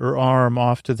or arm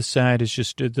off to the side is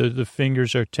just the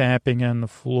fingers are tapping on the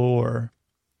floor.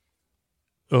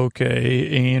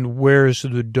 Okay, and where's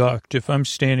the duct? If I'm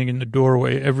standing in the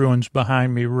doorway, everyone's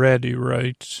behind me ready,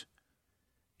 right?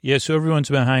 Yeah, so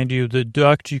everyone's behind you. The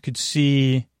duct you could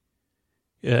see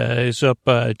is up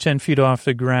 10 feet off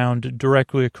the ground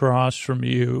directly across from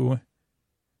you.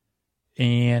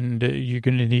 And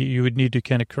you would need to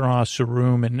kind of cross a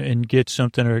room and get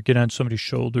something or get on somebody's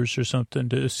shoulders or something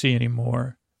to see any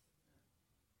more.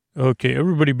 Okay,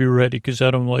 everybody be ready because I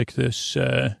don't like this.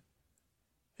 And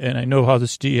I know how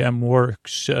this DM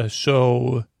works.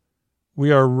 So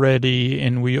we are ready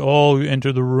and we all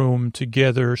enter the room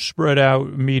together, spread out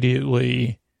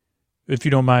immediately. If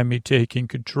you don't mind me taking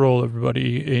control,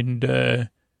 everybody. And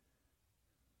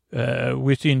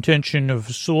with the intention of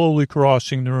slowly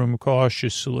crossing the room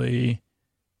cautiously,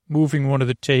 moving one of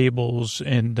the tables,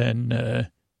 and then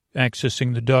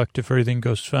accessing the duct if everything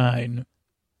goes fine.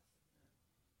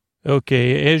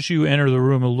 Okay, as you enter the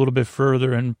room a little bit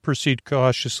further and proceed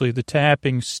cautiously, the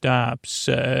tapping stops,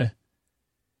 and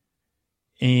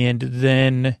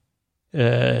then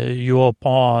you all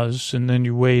pause, and then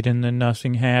you wait, and then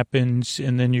nothing happens,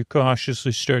 and then you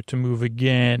cautiously start to move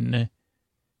again.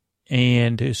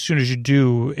 And as soon as you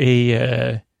do,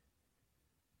 a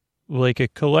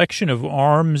collection of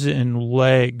arms and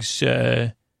legs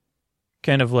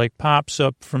kind of like pops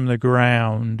up from the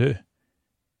ground.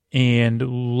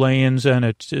 and lands on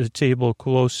a table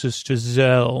closest to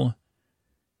Zell.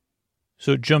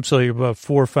 So it jumps like about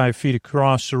 4 or 5 feet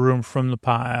across the room from the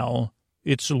pile.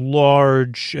 It's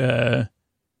large, a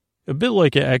bit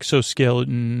like an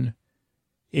exoskeleton,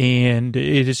 and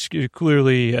it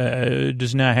clearly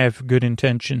does not have good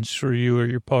intentions for you or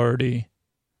your party.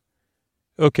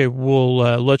 Okay,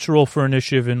 well, let's roll for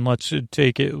initiative and let's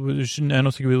take it. I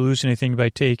don't think we lose anything by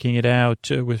taking it out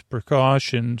with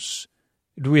precautions.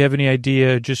 Do we have any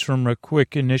idea, just from a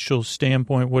quick initial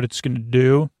standpoint, what it's going to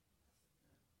do?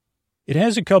 It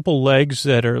has a couple legs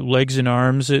that are legs and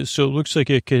arms, so it looks like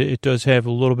it does have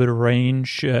a little bit of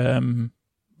range,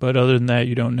 but other than that,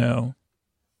 you don't know.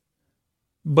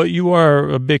 But you are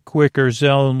a bit quicker.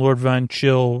 Zell and Lord Von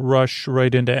Chill rush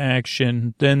right into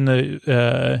action. Then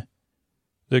the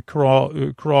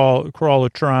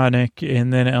Crawlatronic,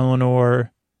 and then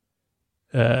Eleanor,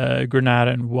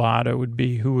 Granada, and Wada would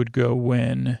be who would go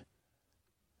when.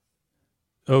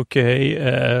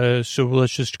 Okay, so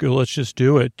let's just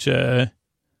do it.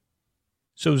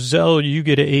 So Zell, you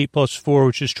get an 8 plus 4,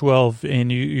 which is 12,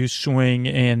 and you swing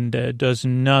and does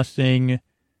nothing.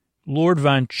 Lord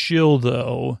Von Chill,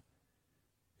 though,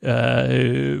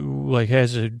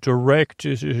 has a direct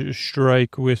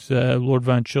strike with Lord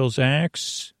Von Chill's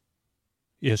axe.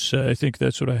 Yes, I think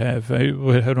that's what I have. I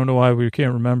don't know why we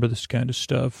can't remember this kind of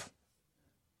stuff.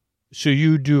 So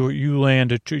you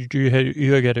land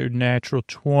you got a natural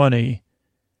 20.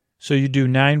 So you do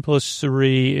 9 plus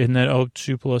 3, and then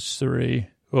 2 plus 3.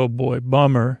 Oh boy,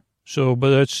 bummer. So,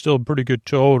 but that's still a pretty good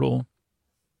total.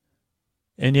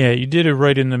 And yeah, you did it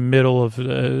right in the middle of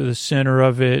the center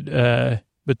of it.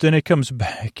 But then it comes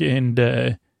back and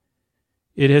it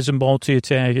has a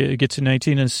multi-attack. It gets a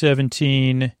 19 and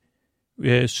 17.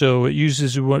 So it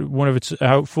uses one of its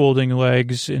outfolding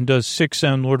legs and does 6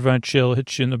 on Lord Von Chill,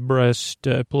 hits you in the breast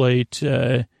plate.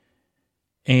 And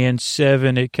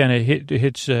 7, it kind of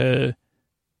hits Zell,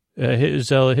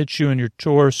 it hits you in your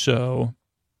torso.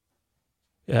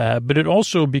 But it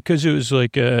also, because it was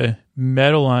like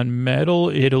metal on metal,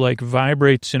 it like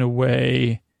vibrates in a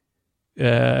way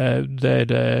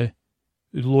that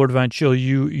Lord Von Chill,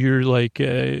 you're like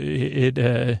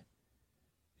you're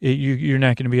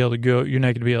not going to be able to go. You're not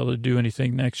going to be able to do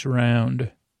anything next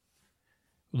round.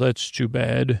 Well, that's too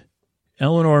bad.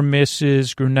 Eleanor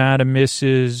misses. Granada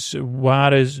misses.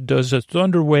 Wada does a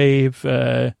thunder wave,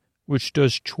 which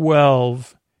does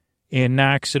 12. And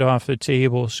knocks it off the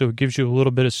table, so it gives you a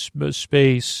little bit of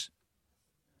space.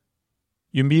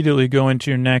 You immediately go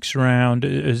into your next round.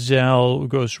 Zell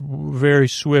goes very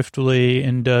swiftly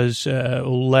and does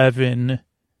 11.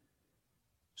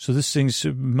 So this thing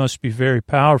must be very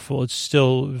powerful. It's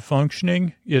still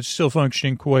functioning. It's still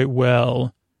functioning quite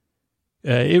well.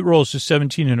 It rolls a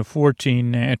 17 and a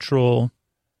 14 natural,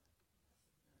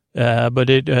 but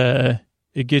it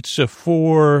gets a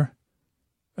 4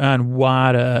 on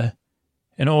Wada.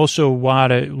 And also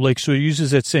Wada, so it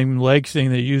uses that same leg thing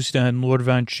they used on Lord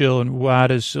Von Chill, and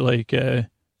Wada's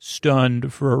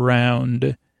stunned for a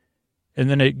round. And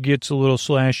then it gets a little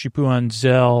slashy poo on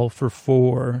Zell for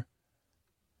 4.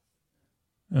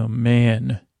 Oh,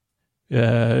 man.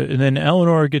 And then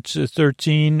Eleanor gets a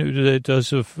 13. That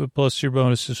does a plus your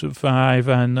bonus is a 5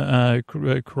 on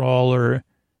Crawler.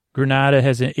 Granada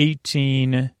has an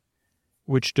 18,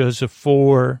 which does a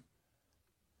 4.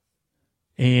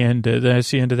 And that's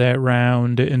the end of that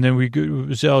round. And then we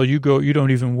go, Zell, you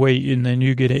don't even wait. And then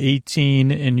you get an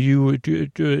 18 and you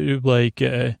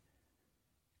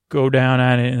go down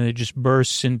on it and it just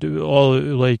bursts into all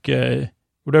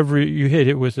whatever you hit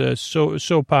it with,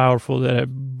 so powerful that it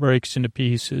breaks into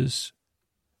pieces.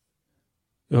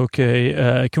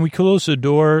 Okay. Can we close the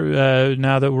door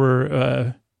now that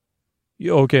we're,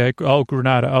 okay.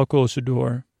 Granada, I'll close the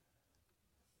door.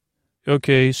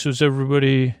 Okay. So is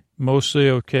everybody mostly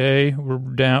okay?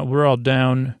 We're all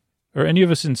down. Are any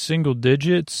of us in single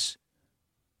digits?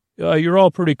 You're all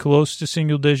pretty close to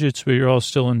single digits, but you're all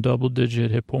still in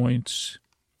double-digit hit points.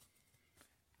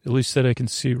 At least that I can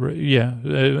see. Yeah,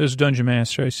 as Dungeon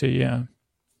Master, I say yeah.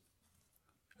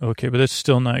 Okay, but that's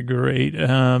still not great.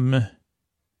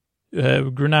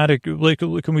 Granada,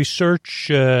 can we search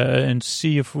and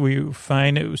see if we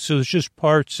find it? So it's just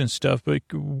parts and stuff, but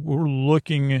we're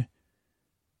looking.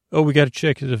 Oh, we got to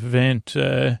check the vent.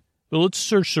 But let's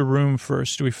search the room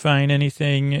first. Do we find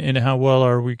anything, and how well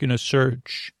are we going to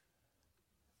search?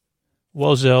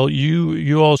 Well, Zell,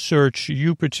 you all search.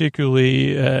 You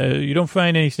particularly, you don't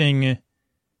find anything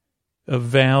of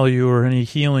value or any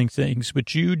healing things,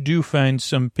 but you do find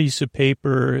some piece of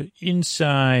paper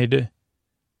inside.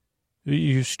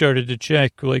 You started to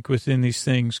check, within these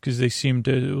things, because they seem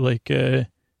to,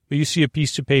 But you see a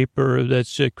piece of paper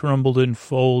that's crumbled and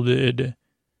folded.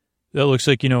 That looks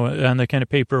like, on the kind of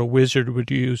paper a wizard would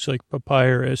use, like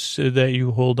papyrus that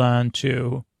you hold on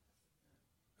to.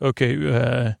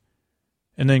 Okay,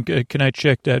 and then can I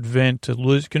check that vent?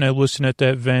 Can I listen at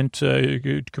that vent?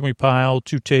 Can we pile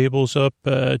 2 tables up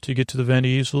to get to the vent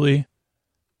easily?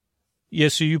 Yeah,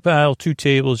 so you pile 2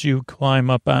 tables, you climb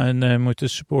up on them with the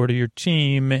support of your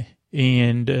team,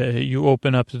 and you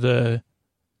open up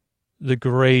the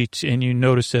grate, and you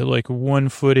notice that like 1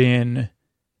 foot in,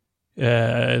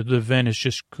 the vent is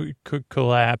just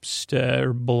collapsed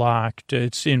or blocked.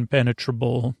 It's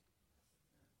impenetrable.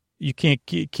 You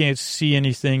can't see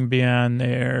anything beyond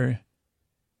there,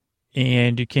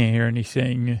 and you can't hear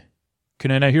anything. Can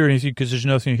I not hear anything because there's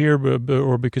nothing here,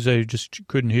 or because I just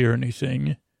couldn't hear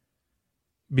anything?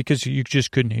 Because you just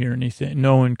couldn't hear anything.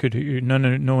 No one could hear. No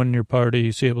one in your party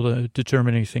is able to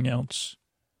determine anything else.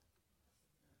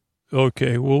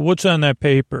 Okay, well, what's on that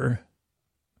paper?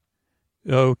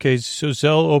 Okay, so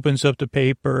Zell opens up the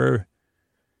paper,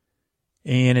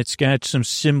 and it's got some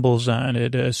symbols on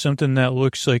it, something that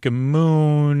looks like a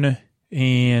moon,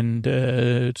 and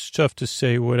it's tough to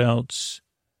say what else.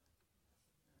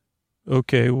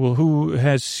 Okay, well, who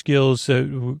has skills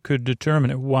that could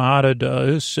determine it? Wada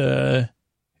does.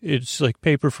 It's like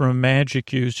paper from a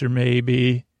magic user,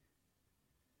 maybe.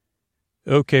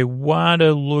 Okay,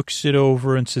 Wada looks it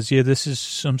over and says, yeah, this is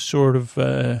some sort of,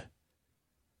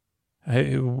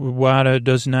 Wada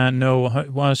does not know.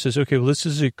 Wada says, okay, well, this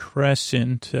is a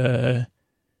crescent, and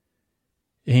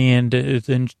then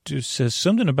it says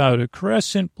something about a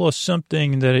crescent plus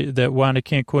something that Wada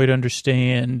can't quite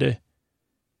understand,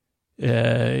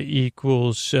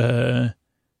 equals, and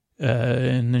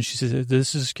then she says,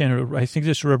 this is kind of, I think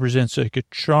this represents like a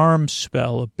charm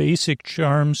spell, a basic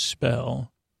charm spell.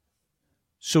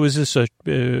 So is this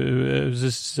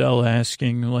Zell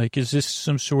asking, like, is this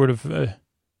some sort of,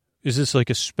 is this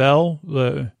like a spell?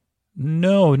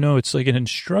 No, it's like an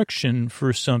instruction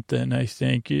for something, I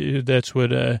think. That's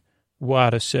what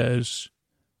Wada says.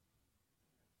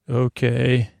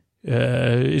 Okay.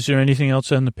 Is there anything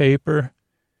else on the paper?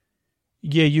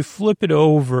 Yeah, you flip it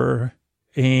over,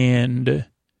 and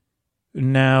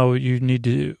now you need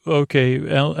to, okay,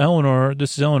 Eleanor,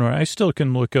 this is Eleanor. I still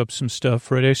can look up some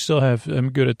stuff, right?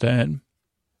 I'm good at that.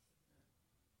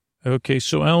 Okay,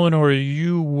 so Eleanor,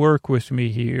 you work with me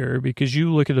here because you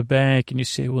look at the back and you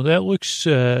say, well, that looks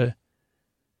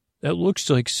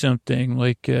like something,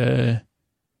 like, it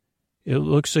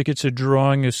looks like it's a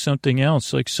drawing of something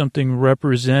else, like something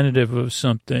representative of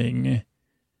something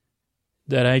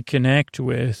that I connect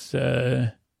with.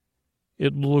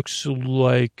 It looks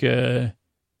like, okay,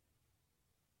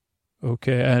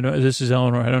 this is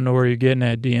Eleanor. I don't know where you're getting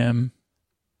at, DM.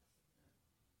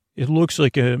 It looks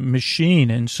like a machine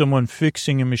and someone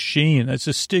fixing a machine. That's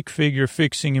a stick figure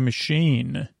fixing a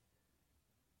machine.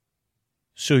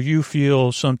 So you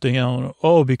feel something, Eleanor.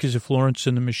 Oh, because of Florence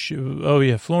and the machine. Oh,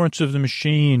 yeah, Florence of the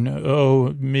machine.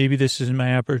 Oh, maybe this is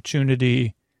my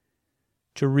opportunity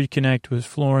to reconnect with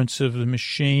Florence of the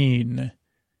machine.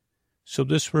 So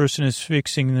this person is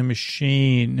fixing the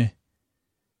machine.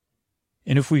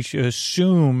 And if we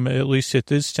assume, at least at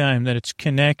this time, that it's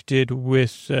connected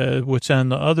with what's on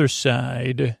the other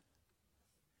side,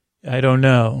 I don't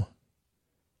know.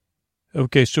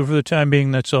 Okay, so for the time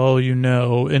being, that's all you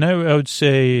know. And I would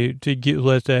say to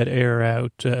let that air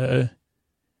out.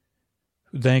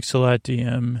 Thanks a lot,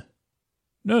 DM.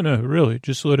 No, really,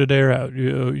 just let it air out.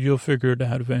 You'll figure it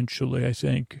out eventually, I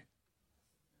think.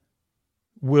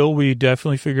 Will we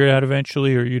definitely figure it out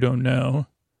eventually, or you don't know?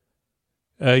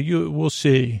 We'll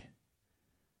see.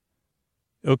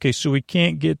 Okay, so we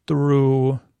can't get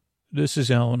through. This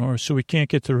is Eleanor. So we can't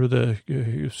get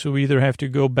through so we either have to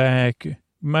go back.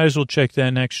 Might as well check that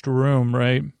next room,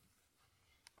 right?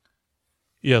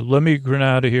 Yeah, let me get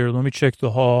out of here. Let me check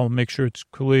the hall, make sure it's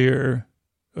clear.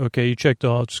 Okay, you checked the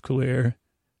hall, it's clear.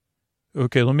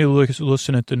 Okay, let me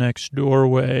listen at the next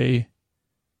doorway.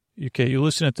 Okay, you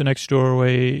listen at the next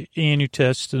doorway, and you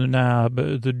test the knob.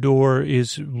 The door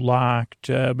is locked,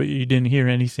 but you didn't hear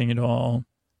anything at all.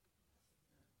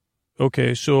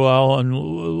 Okay, so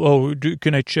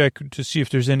can I check to see if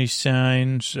there's any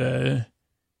signs or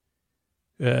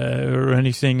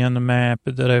anything on the map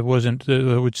that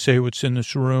would say what's in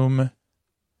this room?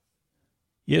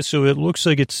 Yeah, so it looks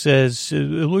like it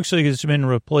looks like it's been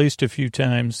replaced a few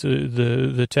times,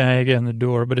 the tag on the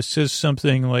door, but it says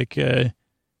something like,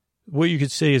 what you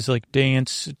could say is like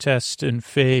dance, test, and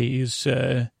phase.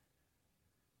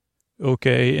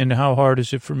 Okay, and how hard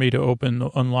is it for me to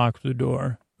unlock the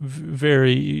door?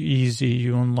 Very easy.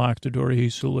 You unlock the door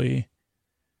easily.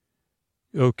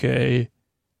 Okay.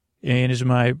 And as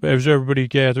everybody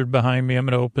gathered behind me, I'm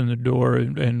going to open the door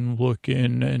and look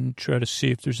in and try to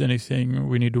see if there's anything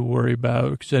we need to worry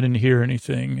about, because I didn't hear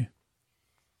anything.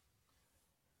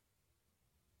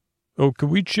 Oh, could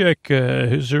we check,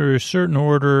 is there a certain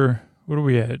order? What are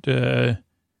we at?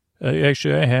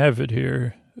 Actually, I have it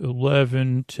here.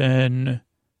 11, 10,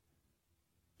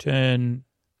 10.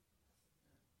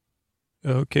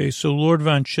 Okay, so Lord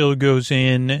Von Chill goes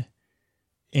in.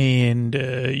 And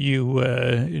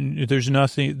there's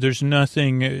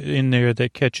nothing in there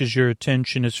that catches your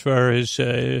attention as far as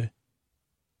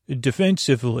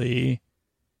defensively.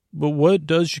 But what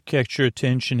does catch your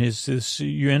attention is this: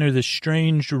 you enter this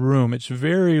strange room. It's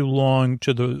very long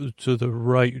to the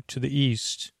right, to the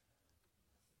east,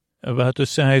 about the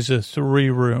size of 3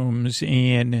 rooms,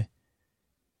 and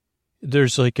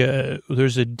there's a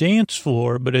dance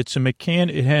floor, but it's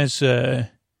it has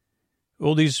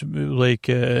all these like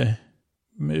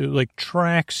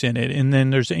tracks in it, and then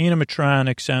there's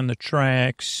animatronics on the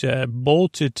tracks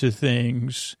bolted to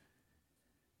things,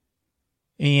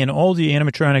 and all the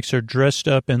animatronics are dressed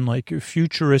up in like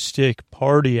futuristic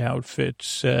party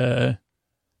outfits, and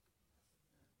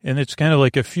it's kind of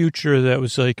like a future that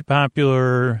was like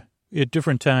popular at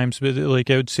different times, but like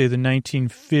I would say the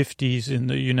 1950s in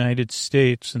the United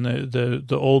States and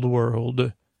the old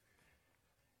world.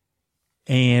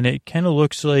 And it kind of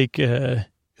looks like a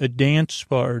dance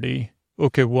party.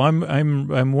 Okay, well,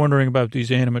 I'm wondering about these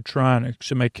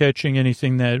animatronics. Am I catching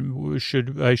anything that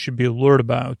I should be alert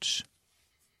about?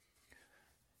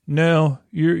 No,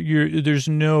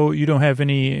 you don't have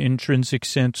any intrinsic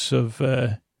sense of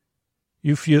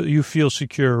you feel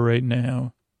secure right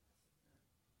now.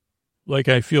 Like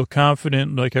I feel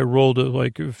confident, like I rolled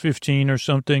like 15 or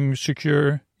something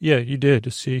secure. Yeah, you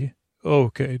did. See?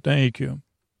 Okay, thank you.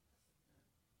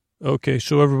 Okay,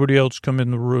 so everybody else come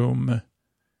in the room.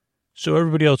 So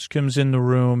everybody else comes in the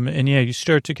room, and yeah, you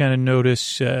start to kind of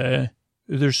notice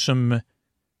there's some,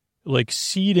 like,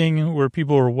 seating where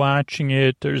people are watching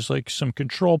it. There's, like, some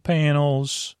control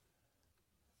panels.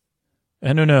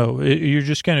 I don't know. You're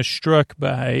just kind of struck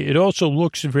by. It also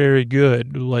looks very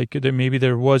good, like maybe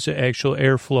there was actual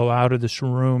airflow out of this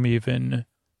room even.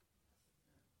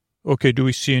 Okay, do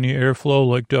we see any airflow,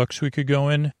 like ducts we could go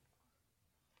in?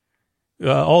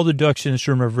 All the ducts in this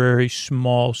room are very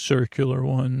small, circular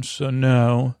ones, so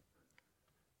no.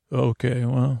 Okay,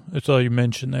 well, that's all you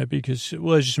mentioned that because,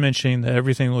 well, I was just mentioning that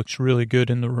everything looks really good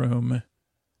in the room.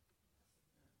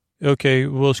 Okay,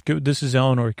 well, this is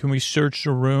Eleanor. Can we search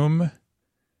the room?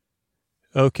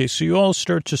 Okay, so you all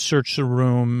start to search the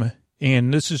room,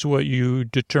 and this is what you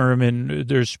determine.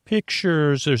 There's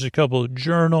pictures, there's a couple of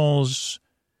journals.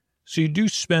 So you do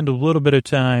spend a little bit of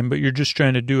time, but you're just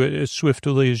trying to do it as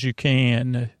swiftly as you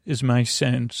can, is my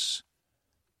sense.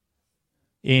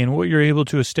 And what you're able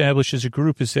to establish as a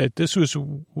group is that this was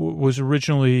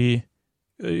originally,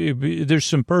 there's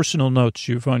some personal notes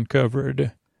you've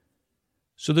uncovered.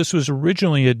 So this was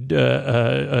originally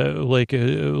like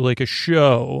a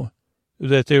show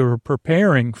that they were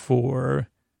preparing for.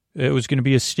 It was going to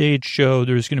be a stage show.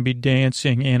 There was going to be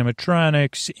dancing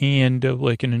animatronics and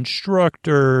like an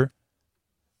instructor.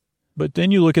 But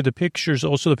then you look at the pictures,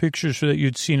 also the pictures that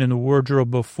you'd seen in the wardrobe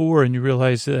before, and you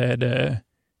realize that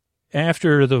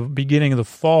after the beginning of the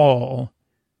fall,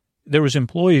 there was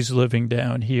employees living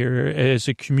down here as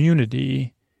a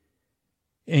community,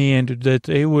 and that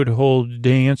they would hold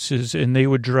dances and they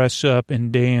would dress up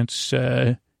and dance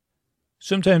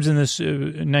sometimes in this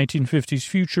 1950s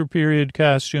future period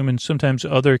costume and sometimes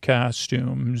other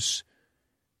costumes.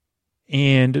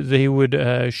 And they would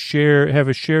have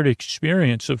a shared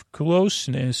experience of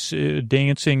closeness,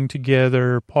 dancing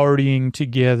together, partying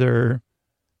together,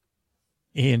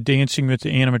 and dancing with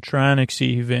the animatronics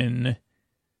even,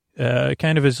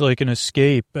 kind of as like an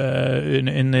escape.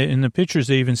 In the pictures,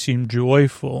 they even seem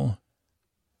joyful.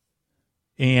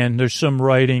 And there's some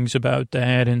writings about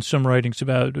that and some writings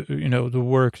about, the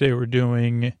work they were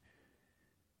doing.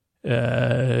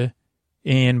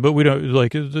 But we don't,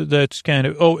 like, that's kind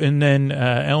of, and then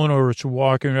Eleanor was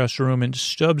walking across the room and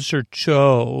stubs her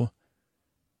toe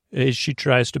as she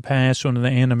tries to pass one of the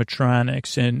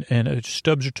animatronics and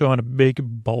stubs her toe on a big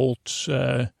bolt.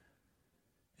 And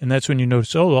that's when you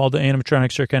notice, all the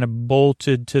animatronics are kind of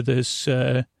bolted to this,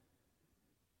 I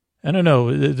don't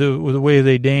know, the way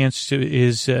they dance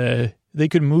is they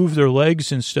could move their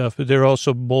legs and stuff, but they're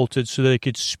also bolted so they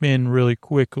could spin really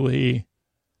quickly.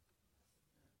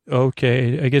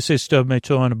 Okay, I guess I stubbed my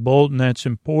toe on a bolt, and that's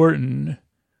important.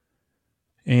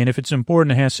 And if it's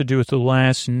important, it has to do with the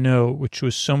last note, which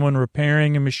was someone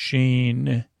repairing a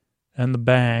machine on the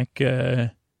back.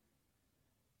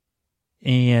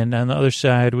 And on the other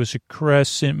side was a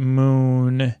crescent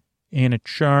moon and a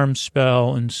charm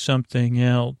spell and something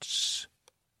else.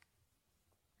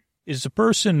 Is the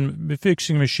person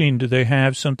fixing the machine, do they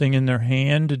have something in their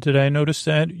hand? Did I notice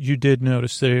that? You did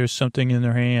notice there's something in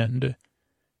their hand.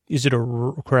 Is it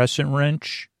a crescent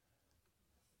wrench?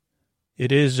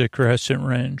 It is a crescent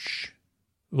wrench.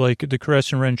 Like the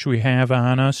crescent wrench we have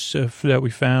on us that we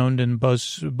found in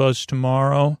Buzz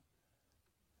Tomorrow.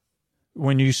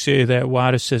 When you say that,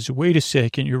 Wada says, wait a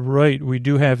second, you're right. We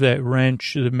do have that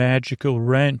wrench, the magical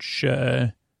wrench.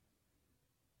 And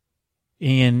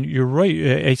you're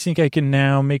right. I think I can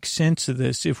now make sense of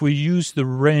this. If we use the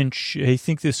wrench, I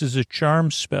think this is a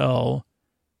charm spell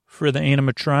for the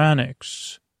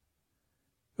animatronics.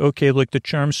 Okay, like the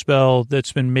charm spell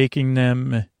that's been making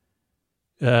them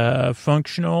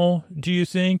functional, do you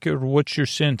think? Or what's your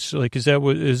sense? Like,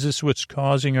 is this what's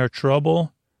causing our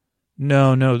trouble?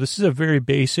 No, this is a very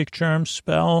basic charm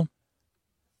spell.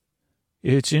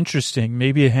 It's interesting.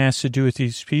 Maybe it has to do with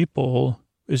these people.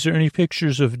 Is there any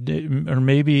pictures of, or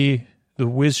maybe the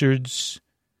wizards?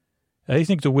 I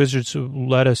think the wizards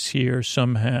let us here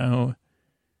somehow.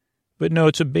 But no,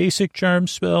 it's a basic charm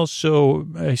spell, so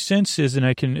I sense is, and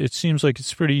it seems like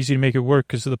it's pretty easy to make it work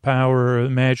because of the power, the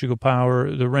magical power.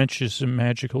 The wrench is a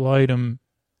magical item.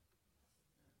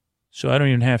 So I don't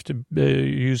even have to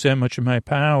use that much of my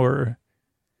power.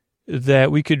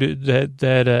 That we could, the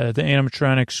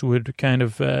animatronics would kind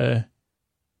of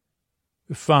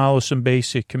follow some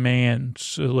basic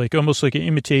commands, like almost like an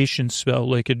imitation spell,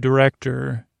 like a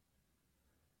director,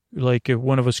 like if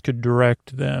one of us could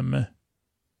direct them.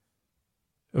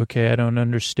 Okay, I don't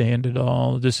understand at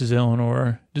all. This is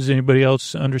Eleanor. Does anybody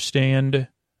else understand?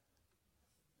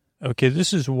 Okay,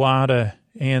 this is Wada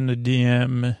and the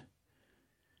DM.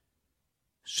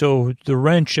 So the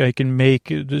wrench, I can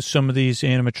make some of these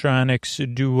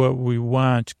animatronics do what we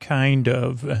want, kind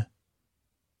of.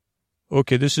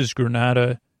 Okay, this is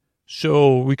Granada.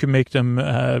 So we can make them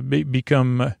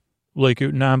become like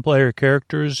non-player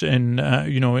characters and,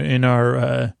 in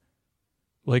our,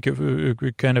 like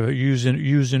kind of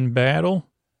use in battle.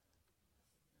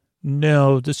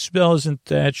 No, the spell isn't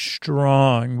that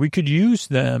strong. We could use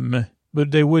them,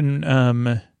 but they wouldn't,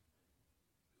 I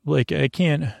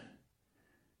can't.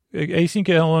 I think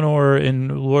Eleanor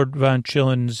and Lord Von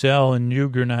Chillen, Zell, and you,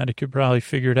 Granada, could probably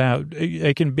figure it out.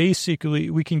 We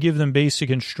can give them basic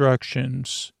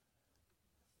instructions.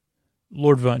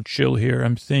 Lord Von Chill here,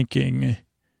 I'm thinking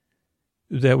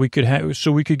that we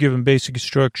could give them basic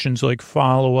instructions like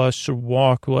follow us or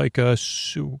walk like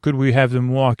us. Could we have them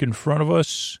walk in front of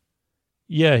us?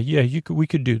 Yeah, we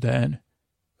could do that.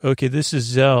 Okay, this is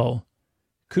Zell.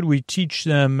 Could we teach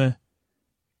them...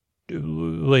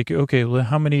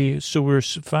 how many? So we're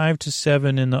 5 to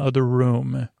 7 in the other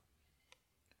room.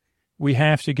 We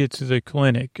have to get to the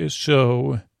clinic.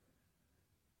 So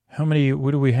how many,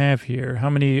 what do we have here? How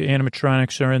many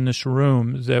animatronics are in this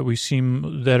room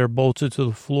that are bolted to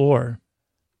the floor?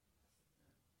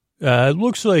 It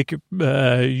looks like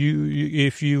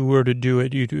if you were to do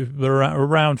it, you'd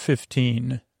around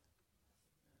 15.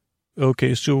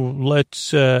 Okay, so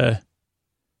let's...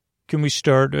 Can we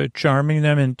start charming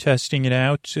them and testing it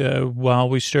out while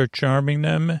we start charming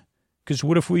them? Because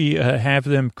what if we have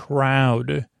them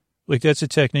crowd? Like that's a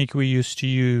technique we used to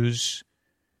use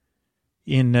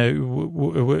in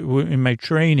my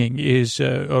training is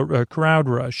a crowd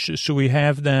rush. So we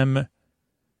have them,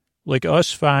 like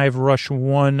us 5, rush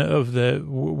one of the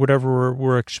whatever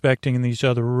we're expecting in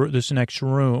this next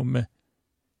room,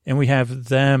 and we have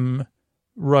them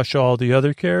rush all the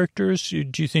other characters.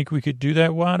 Do you think we could do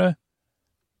that, Wada?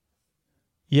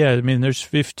 Yeah, I mean, there's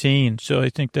 15, so I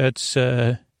think it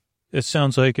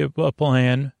sounds like a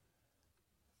plan.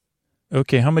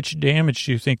 Okay, how much damage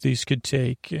do you think these could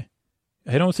take?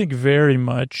 I don't think very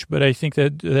much, but I think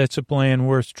that's a plan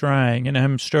worth trying, and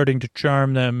I'm starting to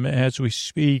charm them as we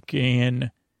speak,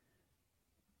 and,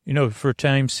 for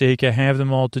time's sake, I have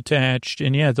them all detached,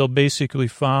 and yeah, they'll basically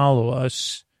follow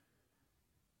us.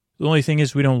 The only thing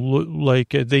is we don't look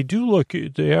like, they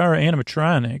are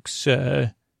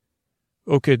animatronics.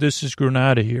 Okay, this is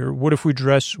Granada here. What if we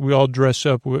all dress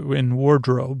up in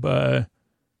wardrobe? I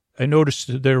noticed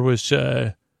that there was,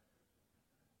 those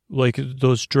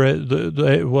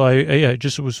I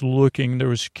just was looking. There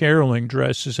was caroling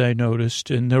dresses I noticed,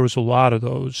 and there was a lot of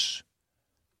those.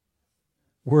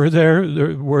 Were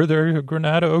there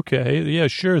Granada? Okay, yeah,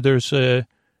 sure. There's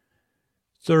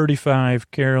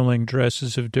 35 caroling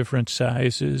dresses of different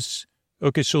sizes.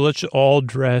 Okay, so let's all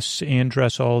dress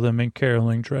all of them in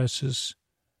caroling dresses.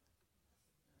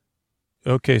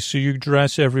 Okay, so you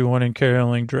dress everyone in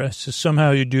caroling dresses.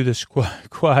 Somehow you do this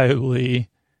quietly,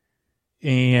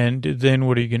 and then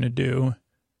what are you going to do?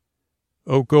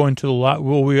 Oh, go into the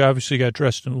well, we obviously got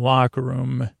dressed in the locker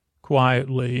room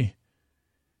quietly.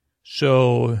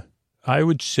 So I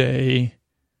would say,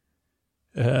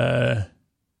 well,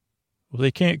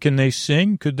 they can't, can they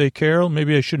sing? Could they carol?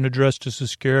 Maybe I shouldn't have dressed us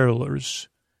as carolers.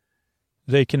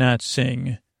 They cannot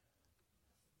sing.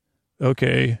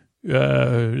 Okay,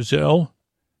 Zell?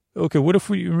 Okay, what if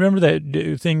we, remember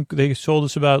that thing they told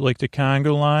us about, like the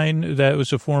conga line? That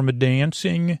was a form of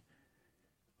dancing?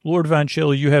 Lord Von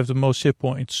Chilli, you have the most hit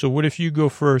points. So what if you go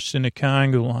first in a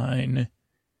conga line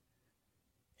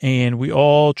and we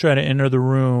all try to enter the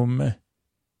room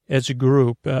as a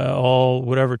group, all,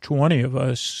 20 of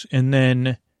us, and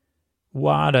then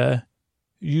Wada,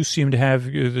 you seem to have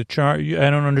the charm.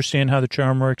 I don't understand how the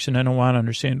charm works, and I don't want to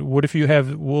understand. What if you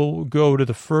have, we'll go to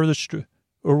the furthest,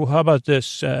 or how about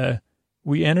this?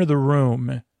 We enter the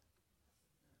room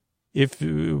if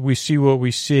we see what we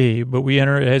see, but we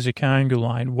enter it as a conga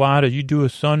line. Wada, you do a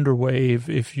thunder wave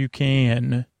if you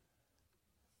can.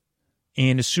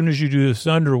 And as soon as you do the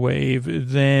thunder wave,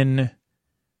 then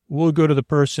we'll go to the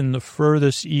person the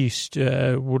furthest east,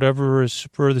 whatever is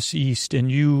furthest east, and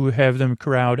you have them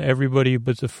crowd everybody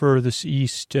but the furthest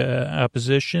east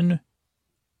opposition.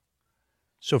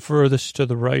 So furthest to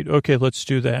the right. Okay, let's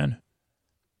do that.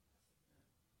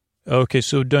 Okay,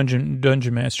 so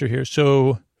Dungeon Master here.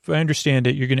 So if I understand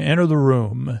it, you're going to enter the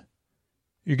room.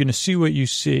 You're going to see what you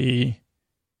see.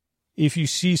 If you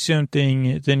see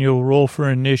something, then you'll roll for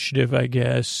initiative, I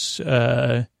guess.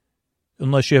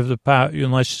 Unless you have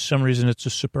unless for some reason it's a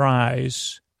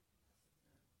surprise.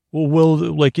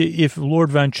 Well, if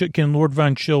can Lord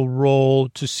Von Chill roll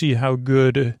to see how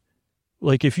good,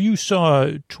 like if you saw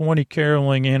 20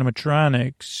 caroling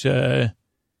animatronics,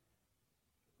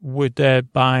 with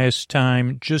that bias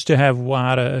time, just to have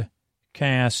Wada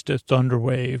cast a thunder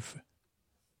wave.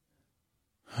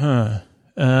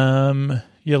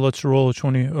 Yeah, let's roll a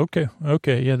 20.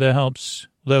 Okay, yeah, that helps.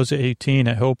 That was 18.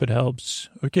 I hope it helps.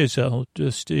 Okay, so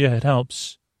it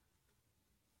helps.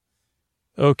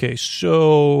 Okay,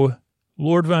 so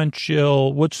Lord Von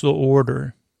Chill, what's the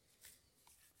order?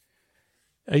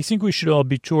 I think we should all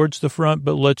be towards the front,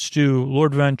 but let's do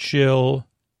Lord Von Chill.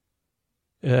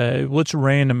 Let's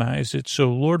randomize it.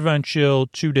 So Lord Von Chill,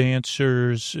 2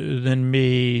 dancers, then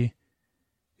me,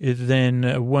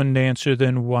 then 1 dancer,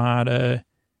 then Wada,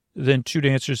 then 2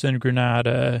 dancers, then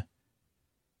Granada,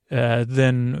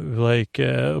 then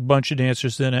a bunch of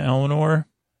dancers, then Eleanor.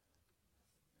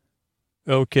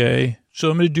 Okay, so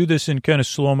I'm going to do this in kind of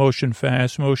slow motion,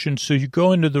 fast motion. So you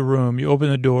go into the room, you open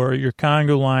the door, you're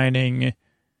conga lining,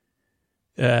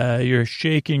 you're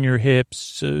shaking your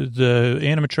hips. The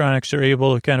animatronics are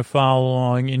able to kind of follow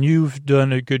along, and you've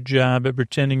done a good job at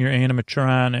pretending you're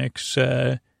animatronics.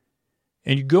 And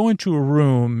you go into a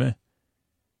room,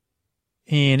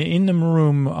 and in the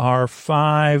room are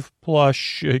 5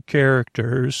 plush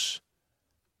characters.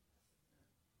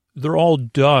 They're all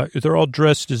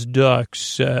dressed as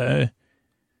ducks.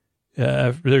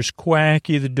 There's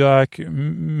Quacky the duck,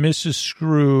 Mrs.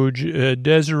 Scrooge,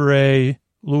 Desiree,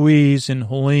 Louise, and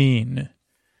Helene.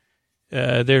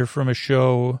 They're from a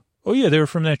show. Oh, yeah, they were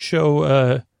from that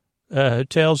show,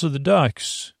 Tales of the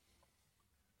Ducks.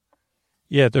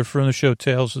 Yeah, they're from the show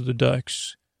Tales of the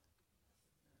Ducks.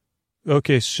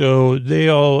 Okay, so they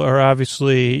all are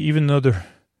obviously, even though they're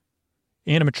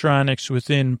animatronics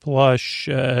within plush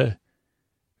or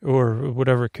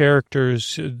whatever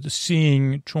characters,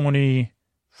 seeing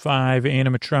 25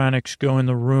 animatronics go in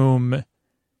the room,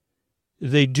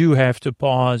 they do have to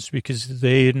pause because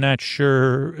they're not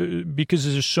sure,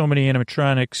 because there's so many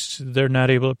animatronics, they're not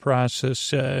able to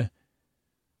process that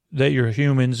you're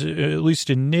humans, at least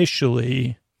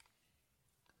initially.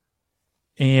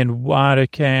 And Wada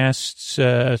casts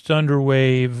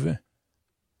Thunderwave.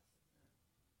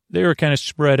 They were kind of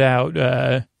spread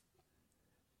out.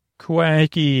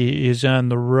 Quacky is on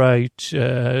the right,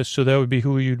 so that would be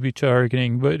who you'd be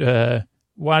targeting. But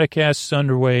Wada casts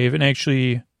Thunderwave, and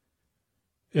actually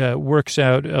works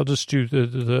out. I'll just do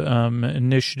the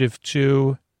initiative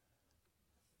 2.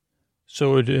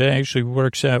 So it actually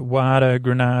works out Wada,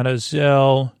 Granada,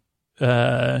 Zell,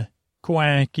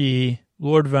 Quacky,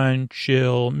 Lord Von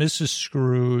Chill, Mrs.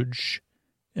 Scrooge,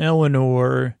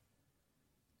 Eleanor,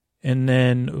 and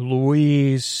then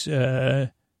Louise,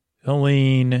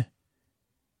 Helene,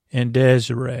 and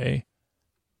Desiree,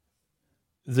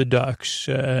 the ducks.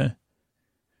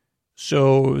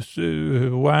 So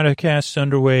Wada casts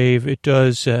Thunderwave. It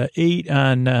does 8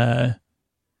 on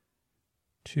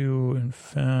 2 and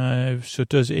 5. So it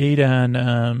does 8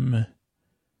 on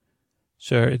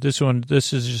Sorry, this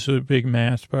is just a big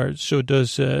math part. So it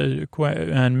does, on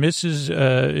Mrs.,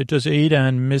 it does 8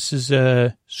 on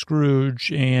Mrs.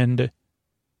 Scrooge and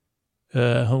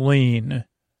Helene.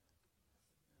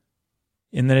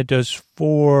 And then it does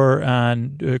 4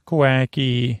 on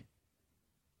Quacky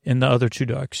and the other 2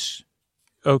 ducks.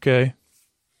 Okay.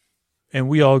 And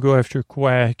we all go after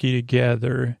Quacky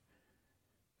together,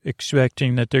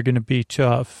 expecting that they're going to be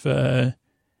tough.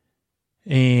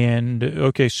 And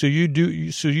okay, so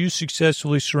you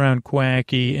successfully surround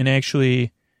Quacky, and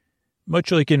actually,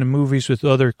 much like in the movies with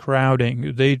other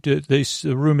crowding,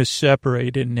 the room is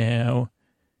separated now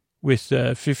with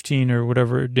 15 or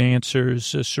whatever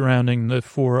dancers surrounding the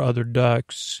 4 other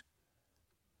ducks.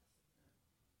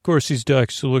 Of course, these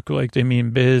ducks look like they mean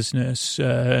business.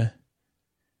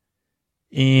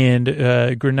 And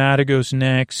Granada goes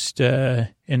next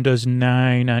and does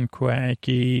 9 on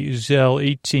Quacky. Zell,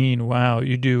 18. Wow,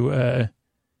 you do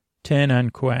 10 on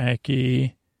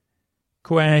Quacky.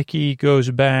 Quacky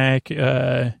goes back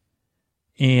and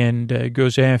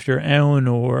goes after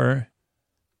Eleanor.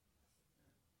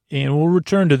 And we'll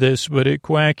return to this, but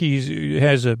Quacky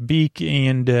has a beak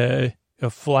and a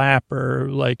flapper,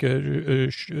 like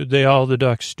all the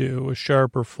ducks do, a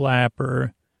sharper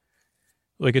flapper,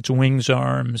 like its wings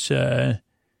arms.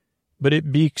 But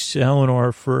it beaks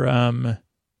Eleanor for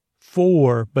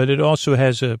 4, but it also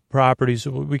has properties.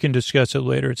 We can discuss it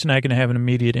later. It's not going to have an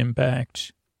immediate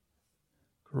impact.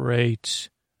 Great.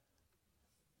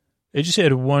 I just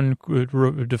had one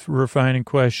refining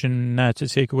question, not to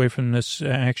take away from this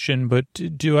action, but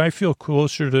do I feel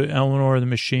closer to Eleanor the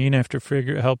machine after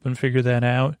helping figure that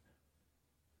out?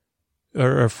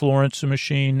 Or Florence the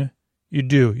machine? You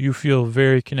do. You feel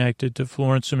very connected to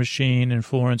Florence the machine and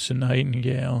Florence the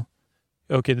Nightingale.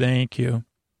 Okay, thank you.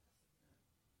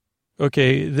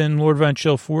 Okay, then Lord Von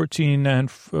Chill, 14 on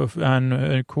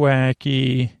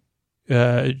Quacky.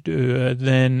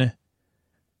 Then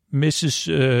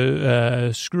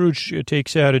Mrs. Scrooge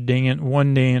takes out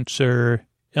one dancer.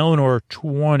 Eleanor,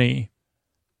 20.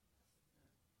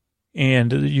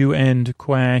 And you end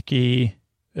Quacky.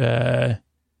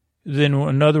 Then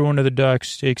another one of the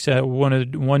ducks takes out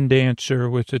one dancer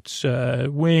with its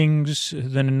wings.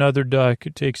 Then another duck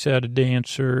takes out a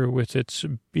dancer with its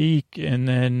beak. And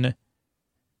then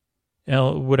the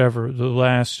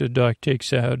last duck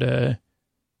takes out a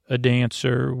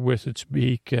dancer with its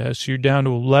beak. So you're down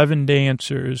to 11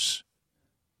 dancers.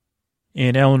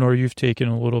 And Eleanor, you've taken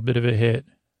a little bit of a hit.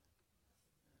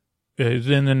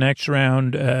 Then the next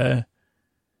round,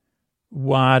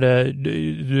 Wada,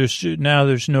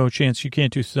 there's no chance you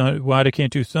can't do Wada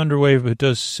can't do Thunder Wave, but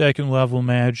does 2nd level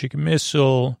magic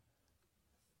missile.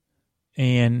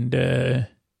 And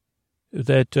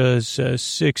that does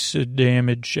 6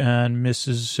 damage on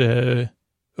Mrs.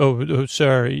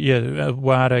 Sorry. Yeah,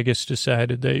 Wada, I guess,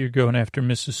 decided that you're going after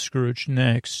Mrs. Scrooge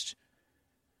next.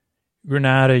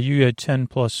 Granada, you had 10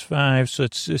 plus 5, so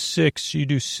it's 6. You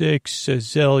do 6.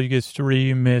 Zell, you get 3.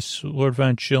 You miss. Lord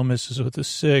Von Chill misses with a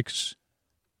 6.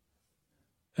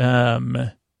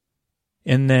 And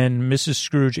then Mrs.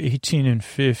 Scrooge, 18 and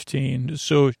 15.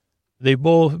 So they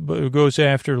both goes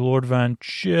after Lord Von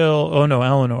Chill. Oh, no,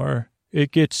 Eleanor.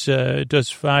 It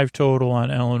does 5 total on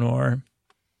Eleanor.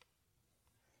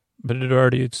 But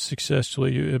it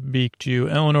successfully beaked you.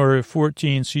 Eleanor,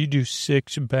 14, so you do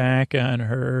 6 back on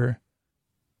her.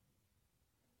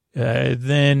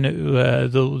 Then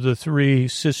the 3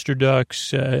 sister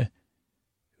ducks,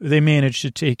 they managed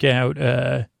to take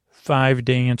out 5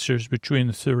 dancers between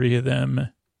the 3 of them.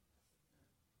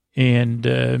 And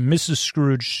Mrs.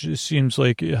 Scrooge seems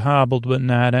like hobbled but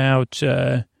not out.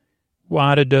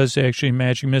 Wada does actually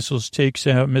magic missiles, takes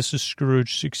out Mrs.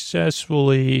 Scrooge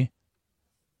successfully.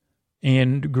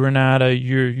 And Granada,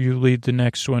 you lead the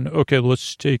next one. Okay,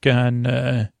 let's take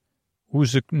on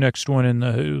who's the next one in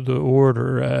the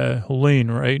order?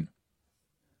 Helene, right?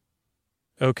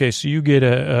 Okay, so you get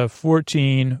a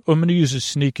 14. Oh, I'm going to use a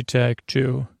sneak attack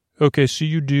too. Okay, so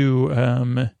you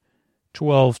do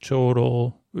 12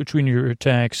 total between your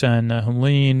attacks on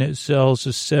Helene. It sells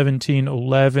a 17,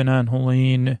 11 on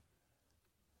Helene.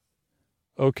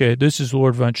 Okay, this is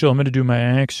Lord Von Chill. I'm going to do my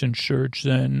action surge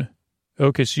then.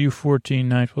 Okay, so you 14,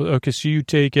 9. Okay, so you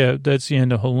take out, that's the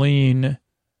end of Helene.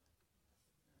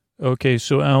 Okay,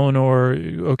 so Eleanor,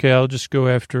 okay, I'll just go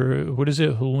after, what is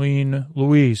it, Helene?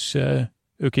 Louise, okay,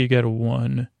 you got a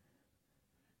 1.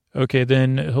 Okay,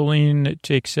 then Helene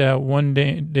takes out one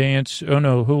dance. Oh,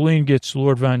 no, Helene gets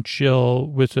Lord Von Chill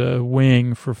with a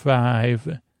wing for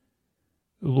 5.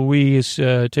 Louise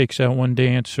takes out one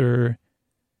dancer,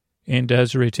 and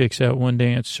Desiree takes out one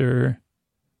dancer.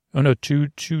 Oh, no, two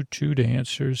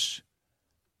dancers.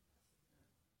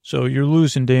 So you're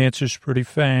losing dancers pretty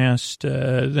fast.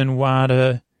 Then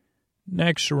Wada,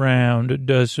 next round,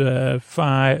 does 5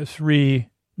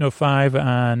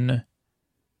 on,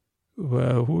 who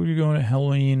are you going to?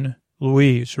 Helene,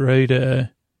 Louise, right?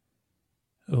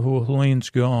 Helene's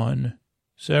gone.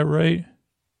 Is that right?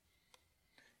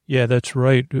 Yeah, that's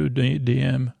right,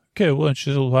 DM. Okay, well, it's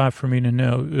just a lot for me to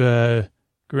know.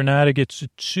 Granada gets a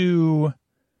 2.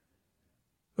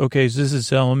 Okay, so this is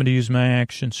Zell. I'm going to use my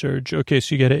action surge. Okay,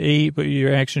 so you got an 8, but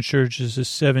your action surge is a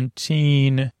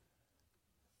 17.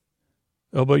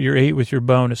 Oh, but you're 8 with your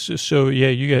bonus. So, yeah,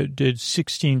 you did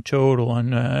 16 total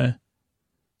on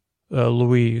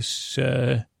Louise.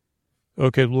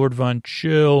 Okay, Lord Von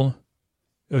Chill.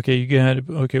 Okay, you got,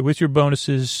 okay, with your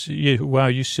bonuses, wow,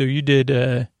 you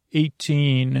did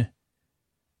 18.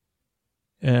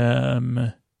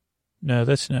 No,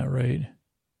 that's not right.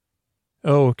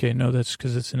 Oh, okay, no, that's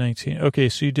because it's a 19. Okay,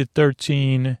 so you did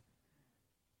 13,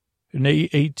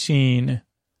 18,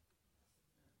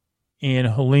 and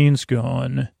Helene's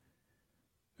gone.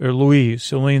 Or Louise.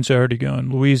 Helene's already gone.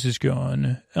 Louise is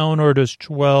gone. Eleanor does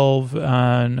 12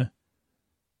 on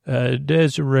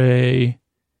Desiree.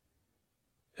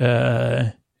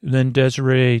 Then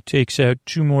Desiree takes out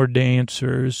 2 more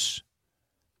dancers.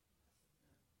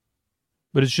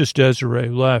 But it's just Desiree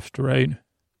left, right?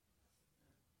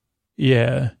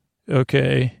 Yeah.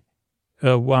 Okay.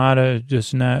 Wada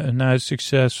just not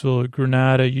successful.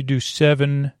 Granada, you do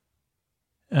 7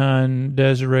 on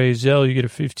Desiree. Zell, you get a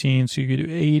 15, so you get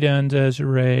 8 on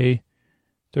Desiree.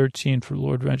 13 for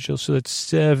Lord Venture. So that's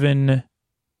 7.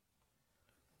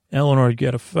 Eleanor, you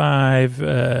got a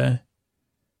 5.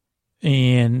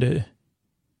 And,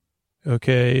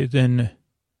 okay, then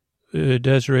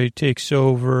Desiree takes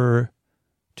over,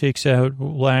 takes out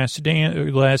last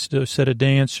set of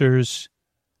dancers.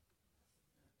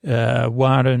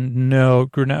 Wada, no.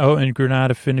 And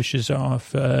Granada finishes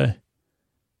off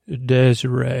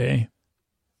Desiree.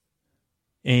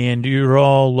 And you're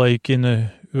all like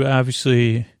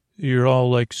obviously, you're all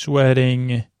like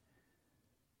sweating.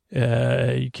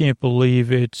 You can't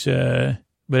believe it.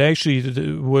 But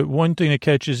actually, one thing that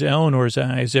catches Eleanor's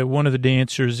eye is that one of the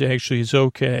dancers actually is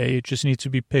okay. It just needs to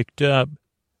be picked up.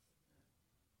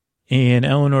 And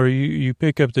Eleanor, you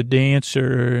pick up the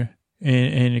dancer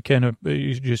and it kind of,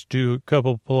 you just do a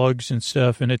couple plugs and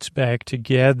stuff and it's back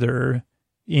together.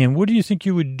 And what do you think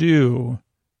you would do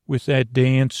with that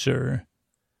dancer?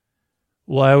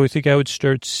 Well, I would think I would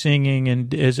start singing,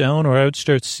 and as Eleanor, I would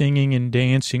start singing and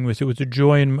dancing with it, with the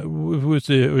joy and with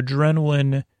the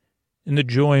adrenaline and the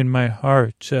joy in my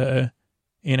heart. And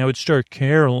I would start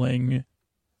caroling.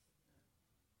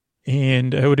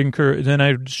 And I would encourage, then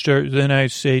I'd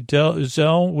say,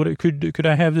 Zell, could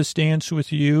I have this dance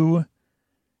with you?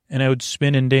 And I would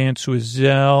spin and dance with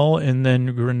Zell, and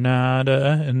then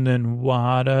Granada, and then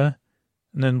Wada,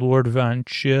 and then Lord Von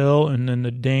Chill, and then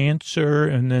the dancer,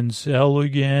 and then Zell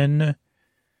again.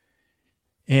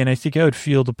 And I think I would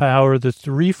feel the power of the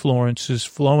 3 Florences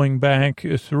flowing back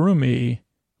through me,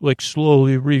 like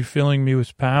slowly refilling me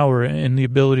with power and the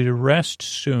ability to rest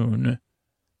soon.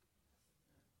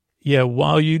 Yeah,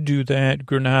 while you do that,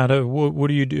 Granada, what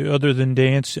do you do other than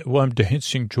dance? Well, I'm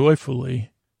dancing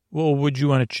joyfully. Well, would you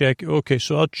want to check? Okay,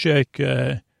 so I'll check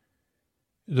the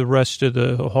rest of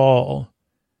the hall.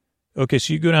 Okay,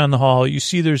 so you go down the hall. You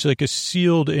see there's like a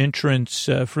sealed entrance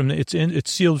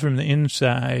it's sealed from the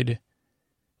inside,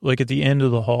 like at the end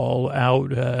of the hall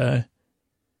out.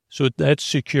 So that's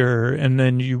secure. And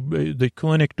then the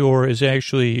clinic door is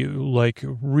actually like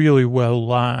really well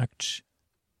locked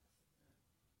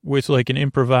with like an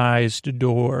improvised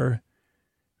door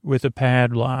with a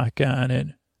padlock on it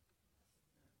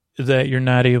that you're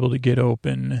not able to get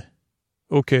open.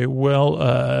 Okay,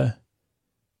 well,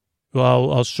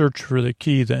 I'll search for the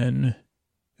key then.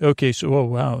 Okay, so, oh,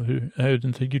 wow, I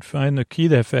didn't think you'd find the key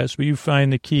that fast, but you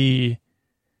find the key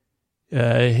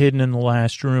hidden in the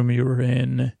last room you were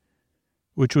in,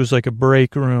 which was like a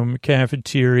break room,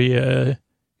 cafeteria.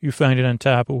 You find it on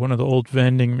top of one of the old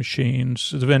vending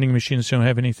machines. The vending machines don't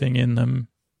have anything in them.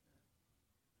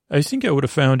 I think I would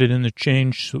have found it in the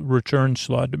change return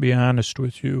slot, to be honest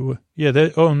with you. Yeah,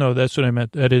 that's what I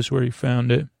meant. That is where you found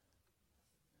it.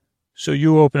 So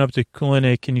you open up the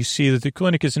clinic and you see that the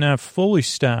clinic is not fully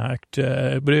stocked,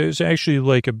 but it's actually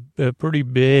like a pretty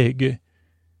big.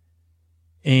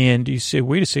 And you say,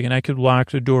 wait a second, I could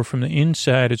lock the door from the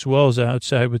inside as well as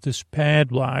outside with this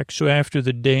padlock. So after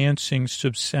the dancing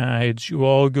subsides, you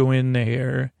all go in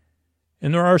there.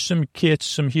 And there are some kits,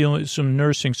 some healing, some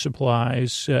nursing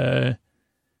supplies,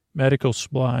 medical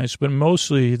supplies, but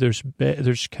mostly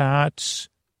there's cots,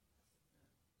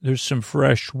 There's some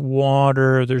fresh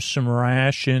water. There's some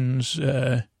rations.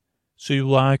 So you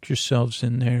lock yourselves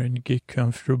in there and you get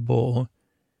comfortable.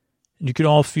 And you can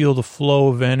all feel the flow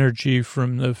of energy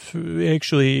from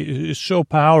actually, it's so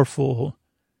powerful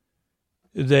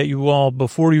that you all,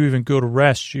 before you even go to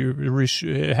rest,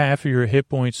 half of your hit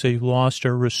points that you lost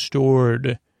are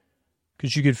restored,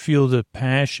 because you could feel the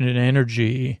passionate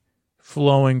energy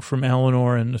flowing from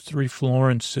Eleanor and the three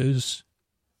Florences.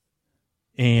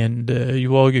 And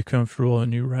you all get comfortable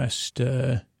and you rest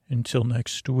until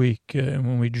next week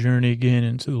when we journey again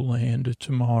into the land of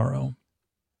tomorrow.